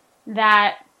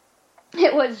that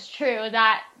it was true,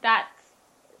 that's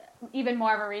even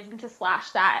more of a reason to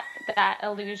slash that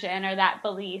illusion or that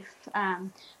belief.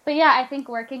 But yeah, I think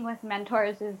working with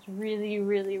mentors is really,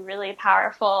 really, really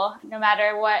powerful. No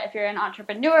matter what, if you're an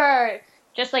entrepreneur, or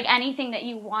just like anything that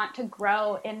you want to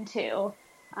grow into,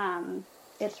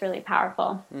 it's really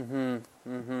powerful.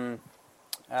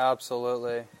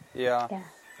 Absolutely. Yeah. Do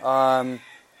I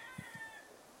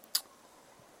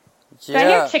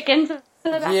hear chickens in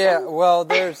the background? Yeah, well,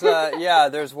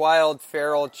 there's wild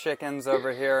feral chickens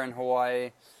over here in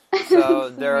Hawaii.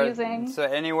 So so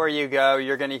anywhere you go,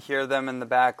 you're going to hear them in the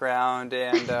background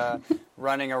and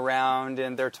running around,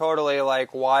 and they're totally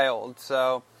like wild.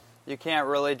 So you can't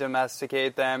really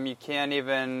domesticate them. You can't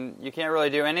really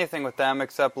do anything with them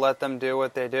except let them do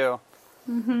what they do.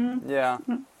 Yeah.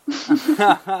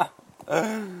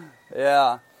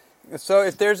 Yeah. So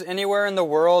if there's anywhere in the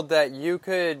world that you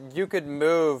could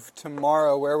move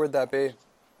tomorrow, where would that be?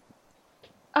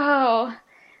 Oh,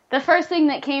 the first thing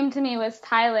that came to me was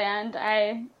Thailand.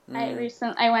 I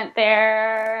went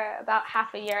there about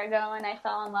half a year ago and I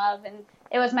fell in love, and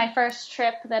it was my first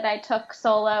trip that I took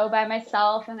solo by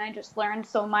myself, and I just learned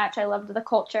so much. I loved the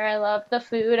culture, I loved the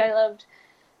food, I loved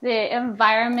the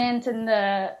environment and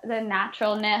the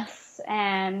naturalness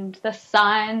and the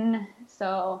sun.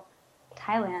 So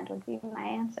Thailand would be my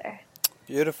answer.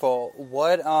 Beautiful.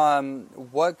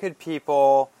 What could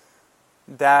people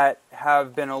that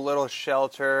have been a little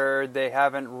sheltered, they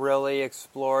haven't really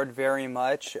explored very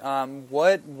much,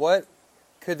 what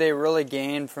could they really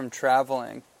gain from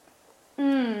traveling?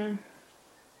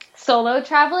 Solo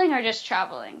traveling or just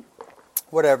traveling?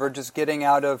 Whatever, just getting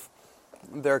out of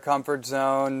their comfort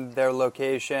zone, their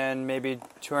location, maybe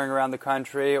touring around the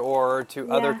country or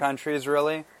to other countries,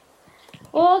 really?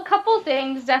 Well, a couple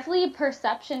things. Definitely a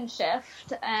perception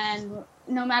shift, and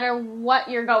no matter what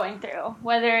you're going through,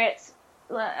 whether it's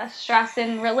a stress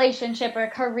in relationship or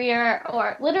career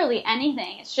or literally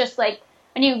anything, it's just like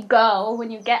when you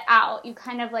get out, you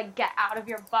kind of like get out of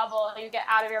your bubble, you get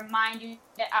out of your mind, you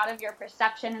get out of your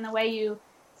perception and the way you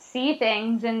see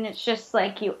things, and it's just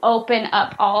like you open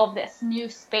up all of this new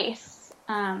space.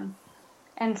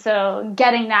 And so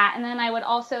getting that. And then I would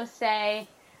also say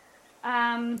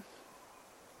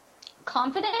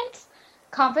confidence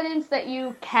that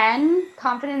you can,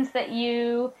 confidence that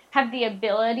you have the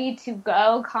ability to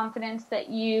go, confidence that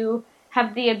you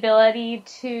have the ability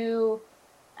to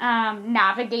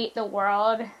navigate the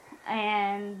world.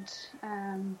 And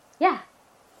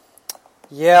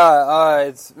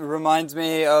it reminds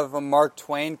me of a Mark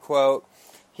Twain quote.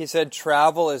 He said,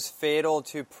 "Travel is fatal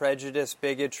to prejudice,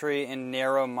 bigotry, and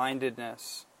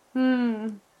narrow-mindedness."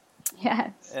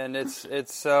 Yes. And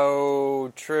it's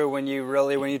so true. When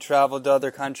you travel to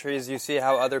other countries, you see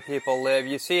how other people live.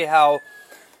 You see how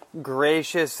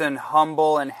gracious and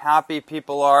humble and happy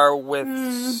people are with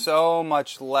so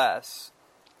much less.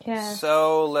 Yes.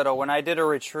 So little. When I did a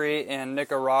retreat in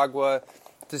Nicaragua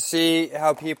to see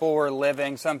how people were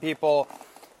living, some people,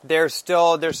 they're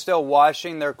still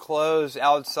washing their clothes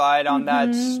outside on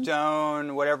that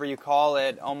stone, whatever you call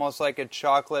it, almost like a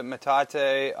chocolate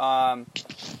metate kind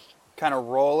of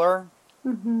roller.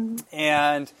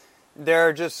 And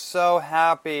they're just so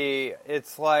happy.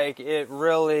 It's like, it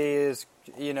really is,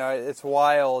 it's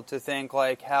wild to think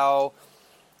like how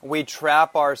we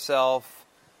trap ourselves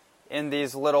in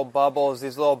these little bubbles,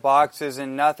 these little boxes,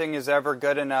 and nothing is ever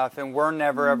good enough, and we're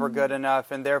never ever good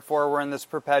enough, and therefore we're in this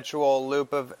perpetual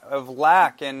loop of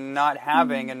lack and not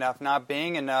having enough, not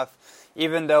being enough,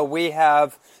 even though we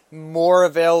have more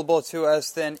available to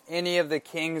us than any of the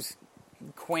kings,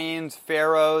 queens,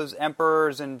 pharaohs,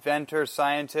 emperors, inventors,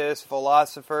 scientists,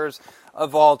 philosophers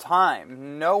of all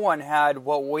time. No one had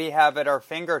what we have at our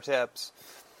fingertips.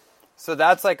 So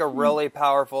that's like a really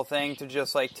powerful thing to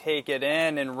just like take it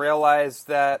in and realize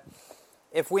that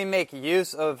if we make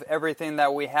use of everything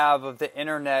that we have, of the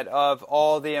internet, of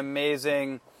all the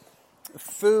amazing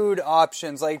food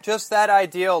options, like just that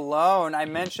idea alone, I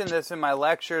mentioned this in my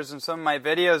lectures and some of my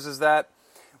videos, is that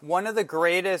one of the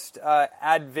greatest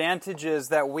advantages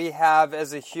that we have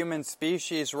as a human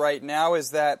species right now is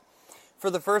that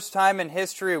for the first time in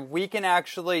history, we can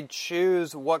actually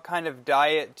choose what kind of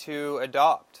diet to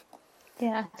adopt.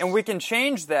 Yeah. And we can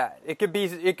change that. It could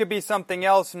be something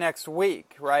else next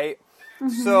week, right?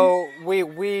 So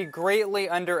we greatly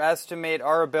underestimate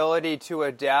our ability to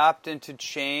adapt and to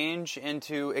change and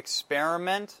to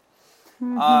experiment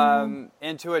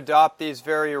and to adopt these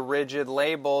very rigid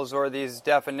labels or these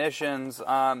definitions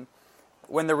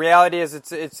when the reality is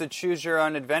it's a choose your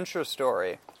own adventure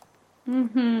story.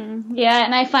 Yeah,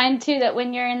 and I find too that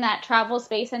when you're in that travel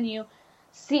space and you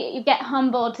get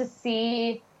humbled to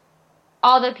see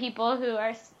all the people who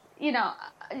are,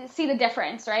 see the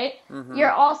difference, right?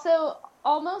 You're also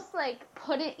almost like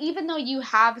even though you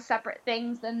have separate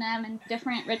things than them and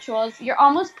different rituals, you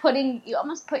almost put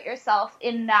yourself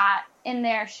in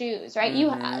their shoes, right?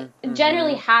 You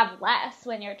generally have less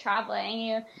when you're traveling.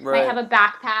 You might have a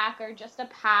backpack or just a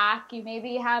pack. You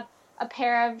maybe have a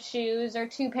pair of shoes or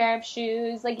two pair of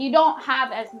shoes. Like you don't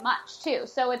have as much too.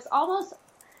 So it's almost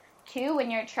too,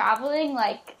 when you're traveling,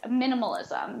 like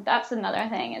minimalism. That's another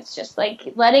thing. It's just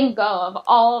like letting go of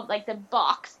all of like the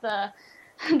box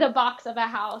of a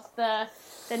house, the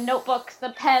notebooks, the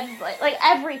pens, like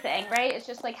everything, right? It's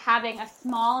just like having a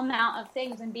small amount of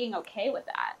things and being okay with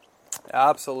that.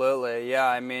 Absolutely. Yeah,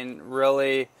 I mean,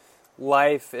 really,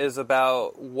 life is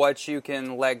about what you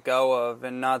can let go of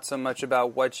and not so much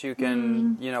about what you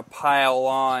can, pile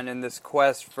on in this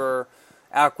quest for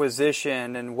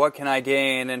acquisition and what can I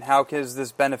gain and how does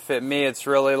this benefit me. It's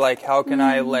really like, how can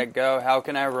I let go? How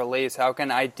can I release? How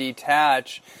can I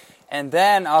detach? And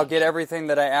then I'll get everything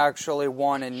that I actually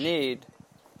want and need.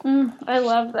 I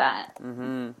love that.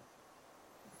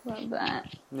 Love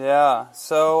that. Yeah.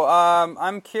 So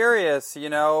I'm curious,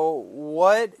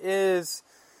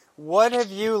 what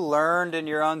have you learned in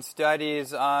your own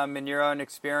studies, in your own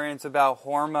experience about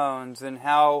hormones and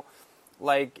how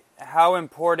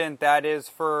important that is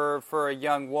for a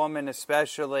young woman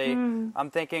especially.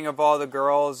 I'm thinking of all the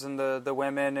girls and the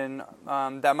women and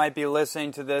that might be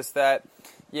listening to this that,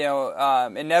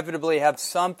 inevitably have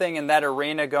something in that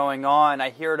arena going on.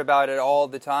 I hear about it all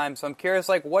the time. So I'm curious,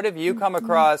 what have you come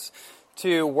across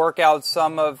to work out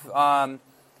some of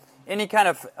any kind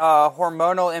of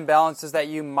hormonal imbalances that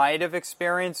you might have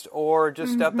experienced or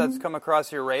just stuff that's come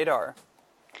across your radar?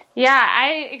 Yeah,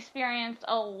 I experienced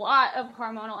a lot of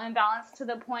hormonal imbalance to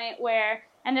the point where,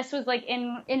 and this was like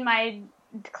in my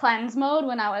cleanse mode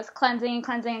when I was cleansing,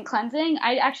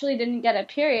 I actually didn't get a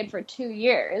period for 2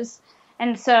 years.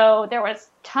 And so there was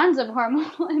tons of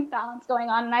hormonal imbalance going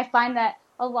on. And I find that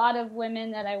a lot of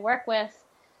women that I work with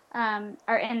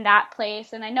are in that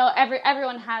place. And I know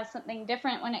everyone has something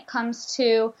different when it comes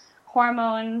to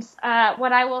hormones.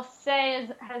 What I will say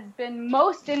has been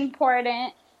most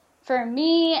important for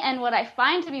me, and what I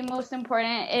find to be most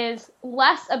important, is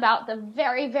less about the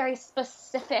very, very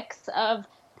specifics of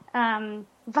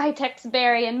Vitex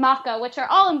berry and maca, which are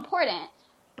all important,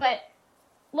 but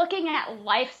looking at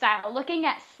lifestyle, looking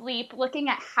at sleep, looking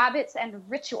at habits and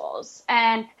rituals.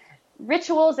 And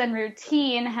rituals and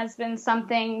routine has been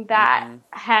something that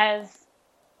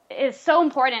is so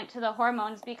important to the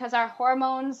hormones, because our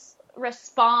hormones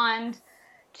respond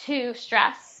to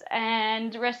stress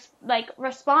and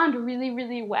respond really,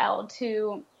 really well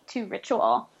to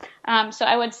ritual. So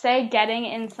I would say getting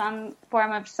in some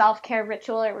form of self-care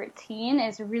ritual or routine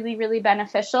is really, really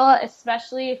beneficial,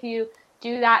 especially if you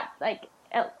do that like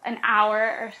an hour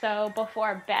or so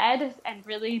before bed, and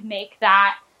really make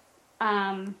that,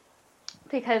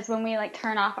 because when we like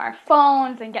turn off our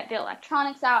phones and get the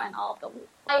electronics out and all of the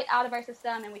light out of our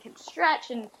system, and we can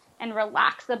stretch and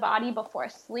relax the body before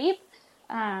sleep.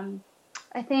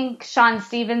 I think Sean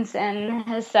Stevenson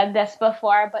has said this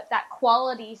before, but that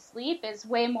quality sleep is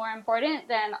way more important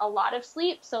than a lot of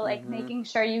sleep. So like making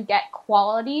sure you get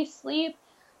quality sleep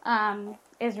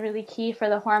is really key for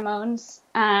the hormones.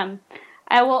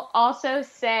 I will also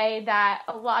say that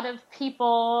a lot of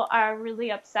people are really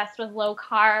obsessed with low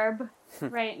carb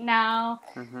right now.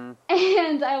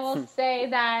 And I will say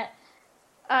that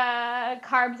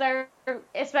carbs are,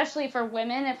 especially for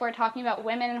women, if we're talking about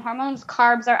women and hormones,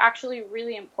 carbs are actually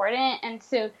really important. And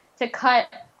to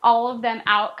cut all of them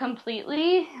out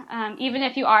completely, even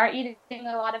if you are eating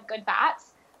a lot of good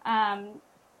fats,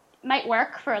 might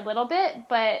work for a little bit,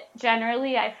 but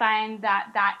generally I find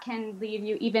that can leave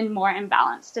you even more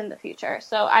imbalanced in the future.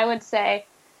 So I would say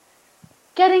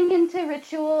getting into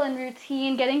ritual and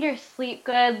routine, getting your sleep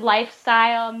good,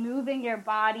 lifestyle, moving your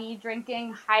body,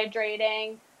 drinking,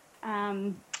 hydrating,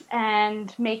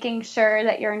 and making sure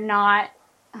that you're not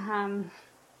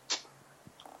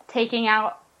taking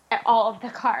out all of the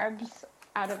carbs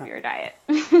out of your diet.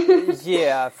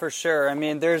 Yeah, for sure. I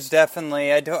mean, there's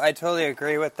definitely, I totally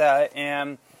agree with that.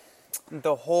 And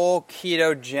the whole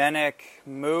ketogenic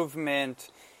movement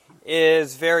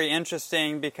is very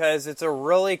interesting because it's a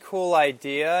really cool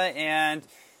idea, and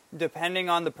depending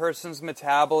on the person's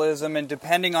metabolism and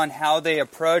depending on how they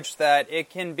approach that, it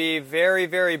can be very,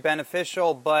 very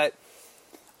beneficial. But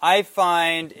I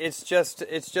find it's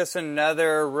just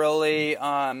another really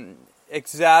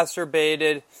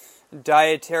exacerbated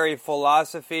dietary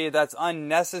philosophy that's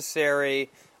unnecessary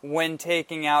when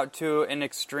taking out to an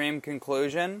extreme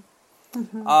conclusion,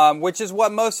 which is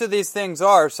what most of these things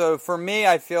are. So for me,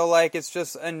 I feel like it's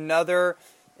just another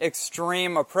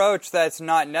extreme approach that's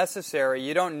not necessary.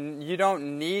 You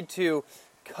don't need to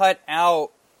cut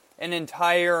out an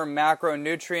entire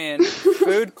macronutrient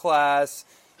food class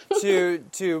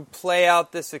to play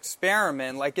out this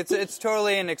experiment. Like it's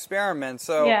totally an experiment.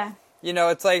 So yeah. You know,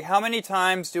 it's like, how many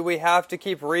times do we have to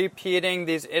keep repeating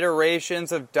these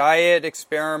iterations of diet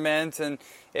experiments and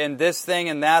this thing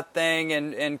and that thing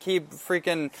and keep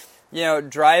freaking, you know,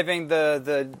 driving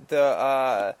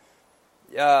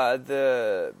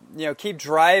keep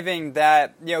driving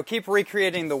that, you know, keep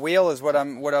recreating the wheel is what I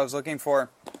was looking for.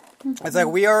 It's like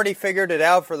we already figured it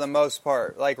out for the most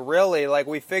part. Like really, like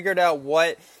we figured out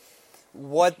what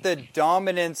the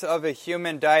dominance of a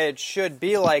human diet should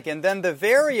be like, and then the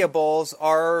variables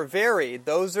are varied.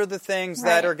 Those are the things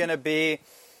that are going to be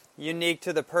unique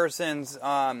to the person's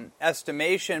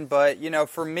estimation. But, you know,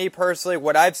 for me personally,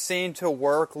 what I've seen to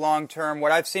work long term,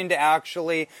 what I've seen to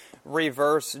actually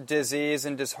reverse disease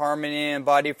and disharmony in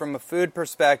body from a food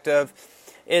perspective,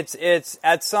 it's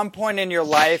at some point in your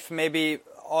life, maybe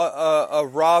a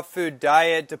raw food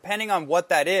diet, depending on what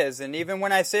that is. And even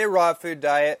when I say raw food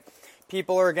diet,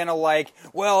 people are going to like,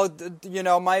 well, you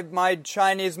know, my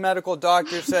Chinese medical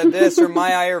doctor said this, or my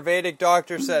Ayurvedic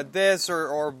doctor said this,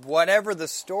 or whatever the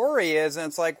story is. And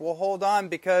it's like, well, hold on,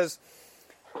 because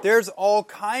there's all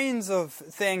kinds of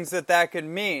things that could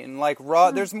mean. Like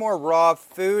there's more raw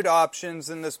food options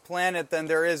in this planet than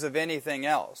there is of anything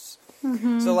else.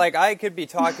 So like I could be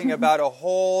talking about a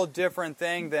whole different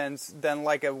thing than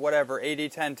like a whatever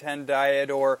 80-10-10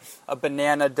 diet, or a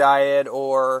banana diet,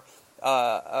 or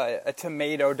a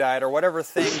tomato diet, or whatever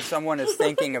thing someone is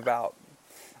thinking about.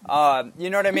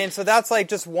 You know what I mean? So that's like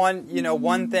just one, you know,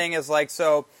 one thing is like,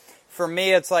 so for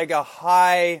me, it's like a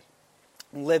high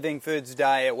living foods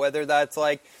diet, whether that's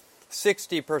like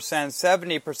 60%,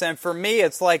 70%. For me,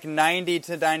 it's like 90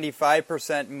 to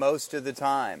 95% most of the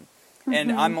time.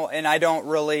 And I don't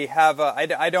really have a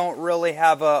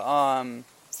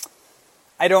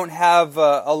I don't have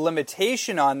a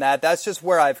limitation on that. That's just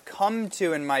where I've come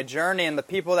to in my journey, and the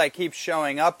people that keep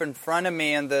showing up in front of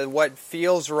me, and what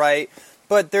feels right.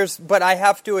 But I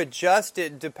have to adjust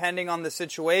it depending on the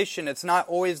situation. It's not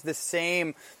always the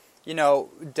same,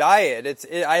 diet.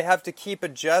 I have to keep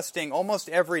adjusting almost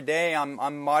every day.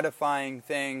 I'm modifying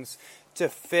things to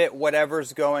fit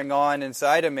whatever's going on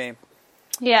inside of me.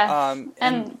 Yes,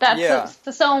 and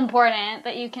that's so important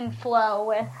that you can flow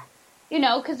with,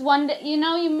 because one day, you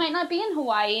might not be in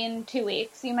Hawaii in 2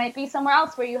 weeks. You might be somewhere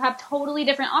else where you have totally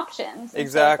different options.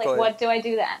 Exactly. So it's like, what do I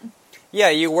do then? Yeah,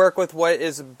 you work with what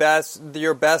is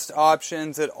your best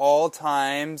options at all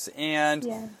times, and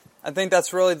I think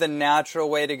that's really the natural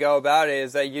way to go about it,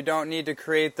 is that you don't need to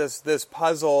create this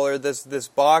puzzle or this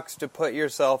box to put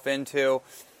yourself into.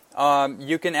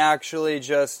 You can actually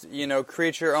just,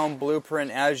 create your own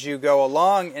blueprint as you go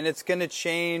along, and it's going to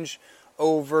change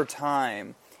over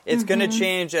time. It's going to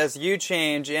change as you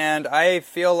change, and I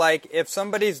feel like if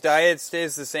somebody's diet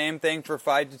stays the same thing for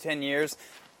 5 to 10 years,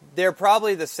 they're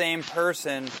probably the same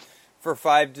person for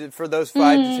those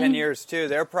 5 to 10 years too.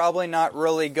 They're probably not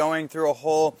really going through a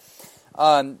whole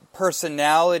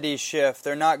personality shift.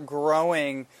 They're not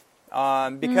growing.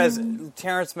 Because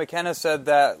Terence McKenna said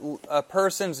that a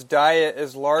person's diet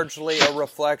is largely a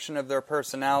reflection of their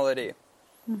personality.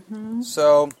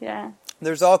 So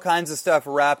there's all kinds of stuff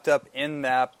wrapped up in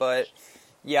that, but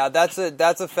yeah, that's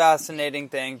a fascinating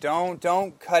thing.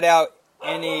 Don't cut out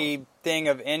anything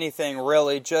of anything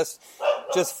really. Just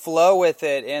flow with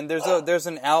it. And there's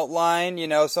an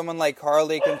outline. Someone like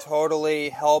Carly can totally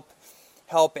help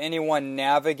anyone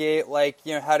navigate,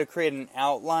 how to create an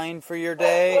outline for your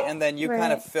day, and then you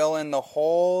kind of fill in the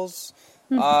holes.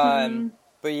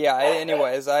 But yeah,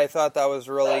 anyways, I thought that was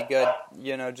really good,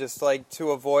 just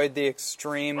to avoid the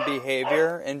extreme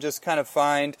behavior and just kind of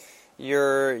find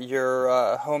your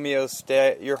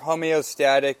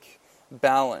homeostatic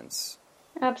balance.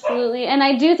 Absolutely. And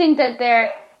I do think that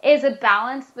there is a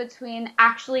balance between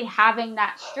actually having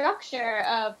that structure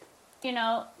of,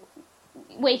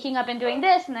 waking up and doing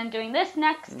this and then doing this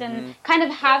next and kind of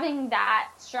having that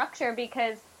structure,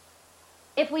 because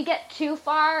if we get too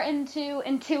far into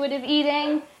intuitive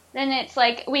eating, then it's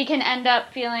like we can end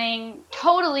up feeling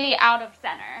totally out of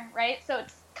center, right? So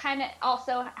it's kind of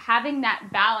also having that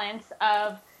balance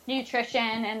of nutrition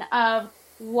and of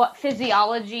what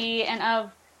physiology and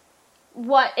of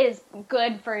what is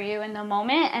good for you in the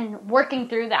moment, and working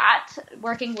with that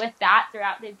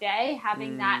throughout the day,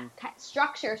 having that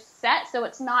structure set, so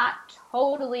it's not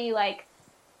totally like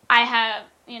I have,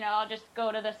 I'll just go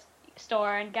to the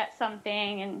store and get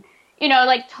something and,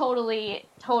 totally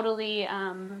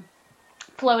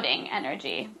floating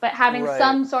energy. But having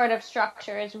some sort of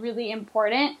structure is really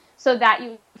important so that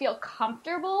you feel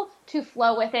comfortable to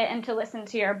flow with it and to listen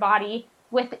to your body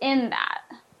within that.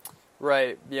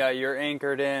 Right. Yeah, you're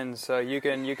anchored in, so you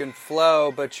can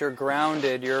flow, but you're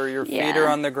grounded. Your feet are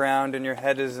on the ground and your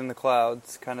head is in the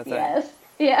clouds, kind of thing. Yes.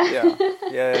 Yeah.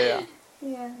 Yeah.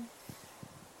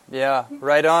 Yeah.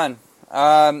 Right on.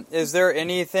 Is there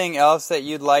anything else that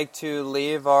you'd like to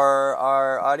leave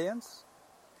our audience?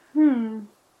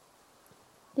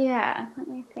 Yeah. Let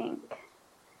me think.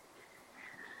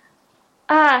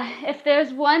 If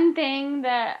there's one thing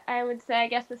that I would say, I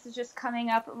guess this is just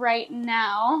coming up right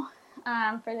now.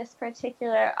 For this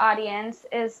particular audience,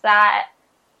 is that,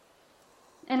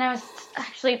 and I was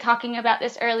actually talking about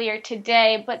this earlier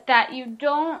today, but that you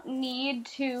don't need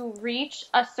to reach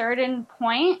a certain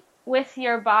point with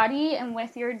your body and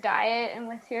with your diet and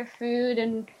with your food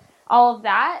and all of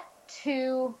that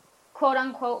to quote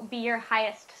unquote be your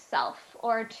highest self,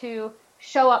 or to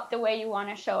show up the way you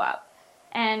want to show up,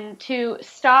 and to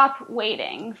stop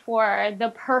waiting for the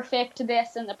perfect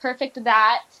this and the perfect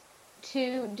that,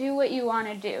 to do what you want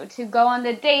to do, to go on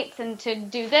the dates and to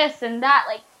do this and that.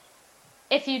 Like,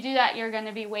 if you do that, you're going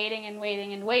to be waiting and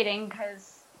waiting and waiting,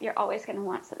 because you're always going to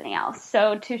want something else.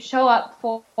 So to show up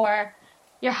for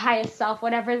your highest self,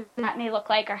 whatever that may look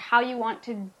like, or how you want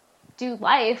to do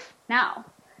life now.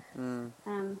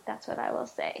 That's what I will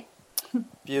say.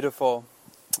 Beautiful.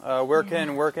 Where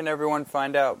can everyone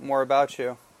find out more about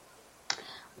you?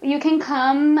 You can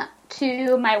come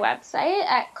to my website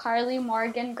at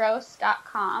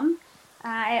carlymorgangross.com.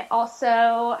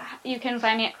 You can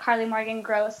find me at Carly Morgan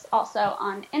Gross also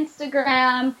on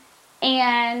Instagram.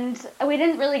 And we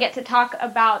didn't really get to talk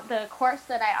about the course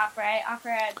that I offer. I offer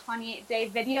a 28-day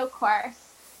video course.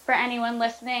 For anyone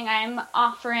listening, I'm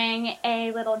offering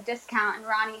a little discount, and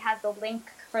Ronnie has a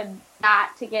link for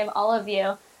that to give all of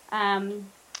you.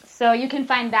 So you can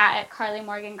find that at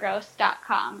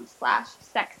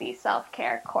carlymorgangross.com/sexy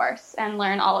self-care course and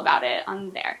learn all about it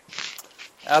on there.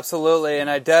 Absolutely, and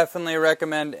I definitely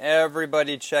recommend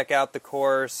everybody check out the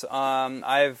course.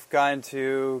 I've gotten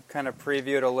to kind of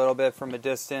preview it a little bit from a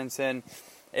distance, and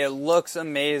it looks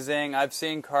amazing. I've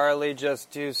seen Carly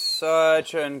just do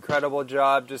such an incredible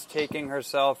job just taking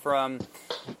herself from,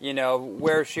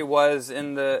 where she was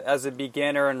as a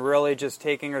beginner and really just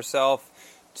taking herself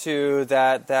to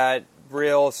that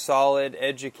real solid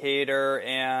educator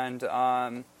and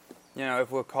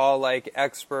if we'll call like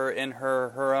expert in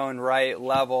her own right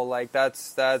level, like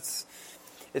that's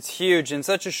it's huge in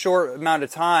such a short amount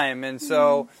of time. And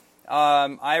so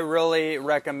I really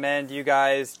recommend you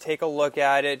guys take a look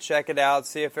at it, check it out,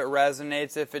 see if it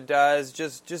resonates. If it does,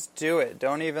 just do it.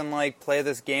 Don't even play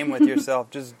this game with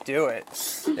yourself. Just do it.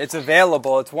 It's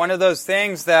available. It's one of those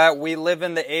things that we live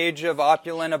in the age of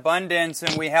opulent abundance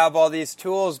and we have all these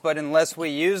tools, but unless we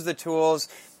use the tools,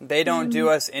 they don't do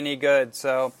us any good.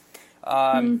 So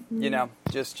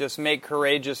just make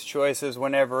courageous choices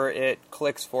whenever it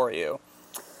clicks for you.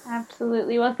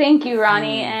 Absolutely. Well, thank you,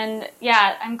 Ronnie. And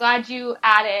yeah, I'm glad you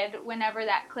added whenever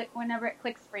it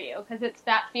clicks for you, because it's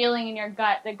that feeling in your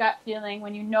gut, the gut feeling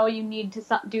when you know you need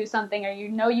to do something or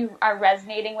you are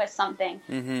resonating with something.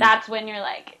 That's when you're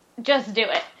like, just do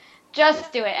it.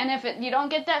 Just do it. And if you don't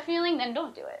get that feeling, then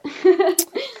don't do it.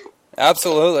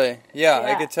 Absolutely. Yeah,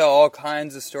 I could tell all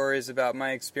kinds of stories about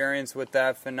my experience with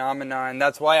that phenomenon.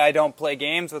 That's why I don't play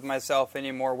games with myself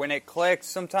anymore. When it clicks,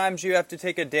 sometimes you have to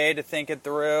take a day to think it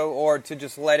through or to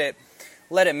just let it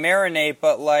marinate.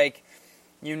 But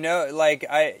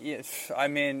I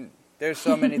mean, there's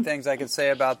so many things I could say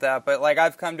about that. But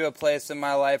I've come to a place in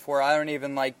my life where I don't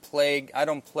even I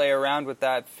don't play around with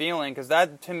that feeling, because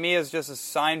that to me is just a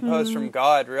signpost from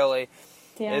God, really.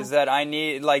 Yeah. Is that I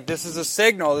need, this is a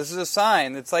signal, this is a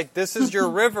sign. It's this is your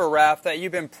river raft that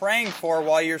you've been praying for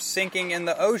while you're sinking in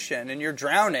the ocean and you're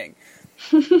drowning.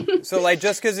 So,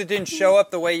 just because it didn't show up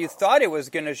the way you thought it was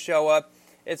going to show up,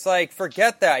 it's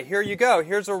forget that. Here you go.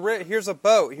 Here's a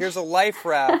boat. Here's a life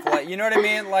raft. You know what I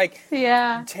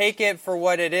mean? Take it for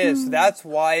what it is. That's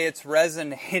why it's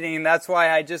resonating. That's why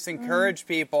I just encourage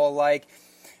people,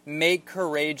 make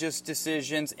courageous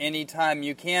decisions anytime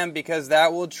you can, because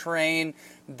that will train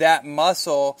that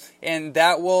muscle and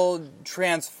that will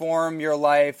transform your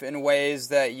life in ways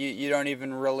that you don't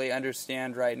even really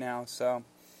understand right now. So,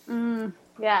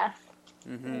 yes.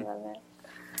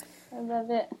 I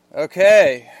love it.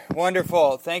 Okay,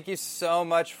 wonderful. Thank you so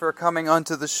much for coming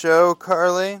onto the show,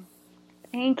 Carly.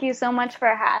 Thank you so much for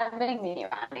having me,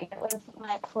 Ronnie. It was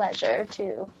my pleasure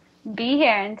to be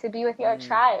here and to be with your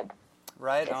tribe.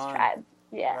 Right on. Tribe.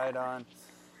 Yeah. Right on.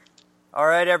 All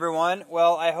right, everyone.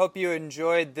 Well, I hope you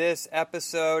enjoyed this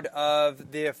episode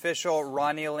of the official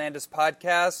Ronnie Landis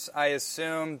podcast. I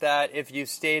assume that if you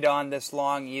stayed on this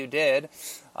long, you did.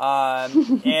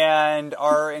 And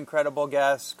our incredible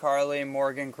guest, Carly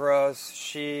Morgan Gross,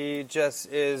 she just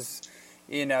is,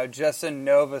 just a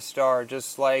Nova star,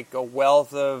 just a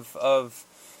wealth of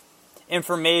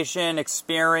information,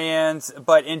 experience,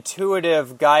 but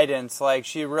intuitive guidance.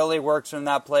 She really works from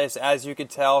that place, as you could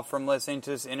tell from listening to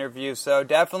this interview. So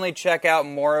definitely check out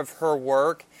more of her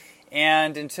work.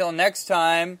 And until next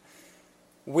time,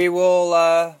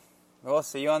 we'll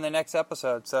see you on the next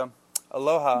episode. So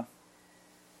aloha.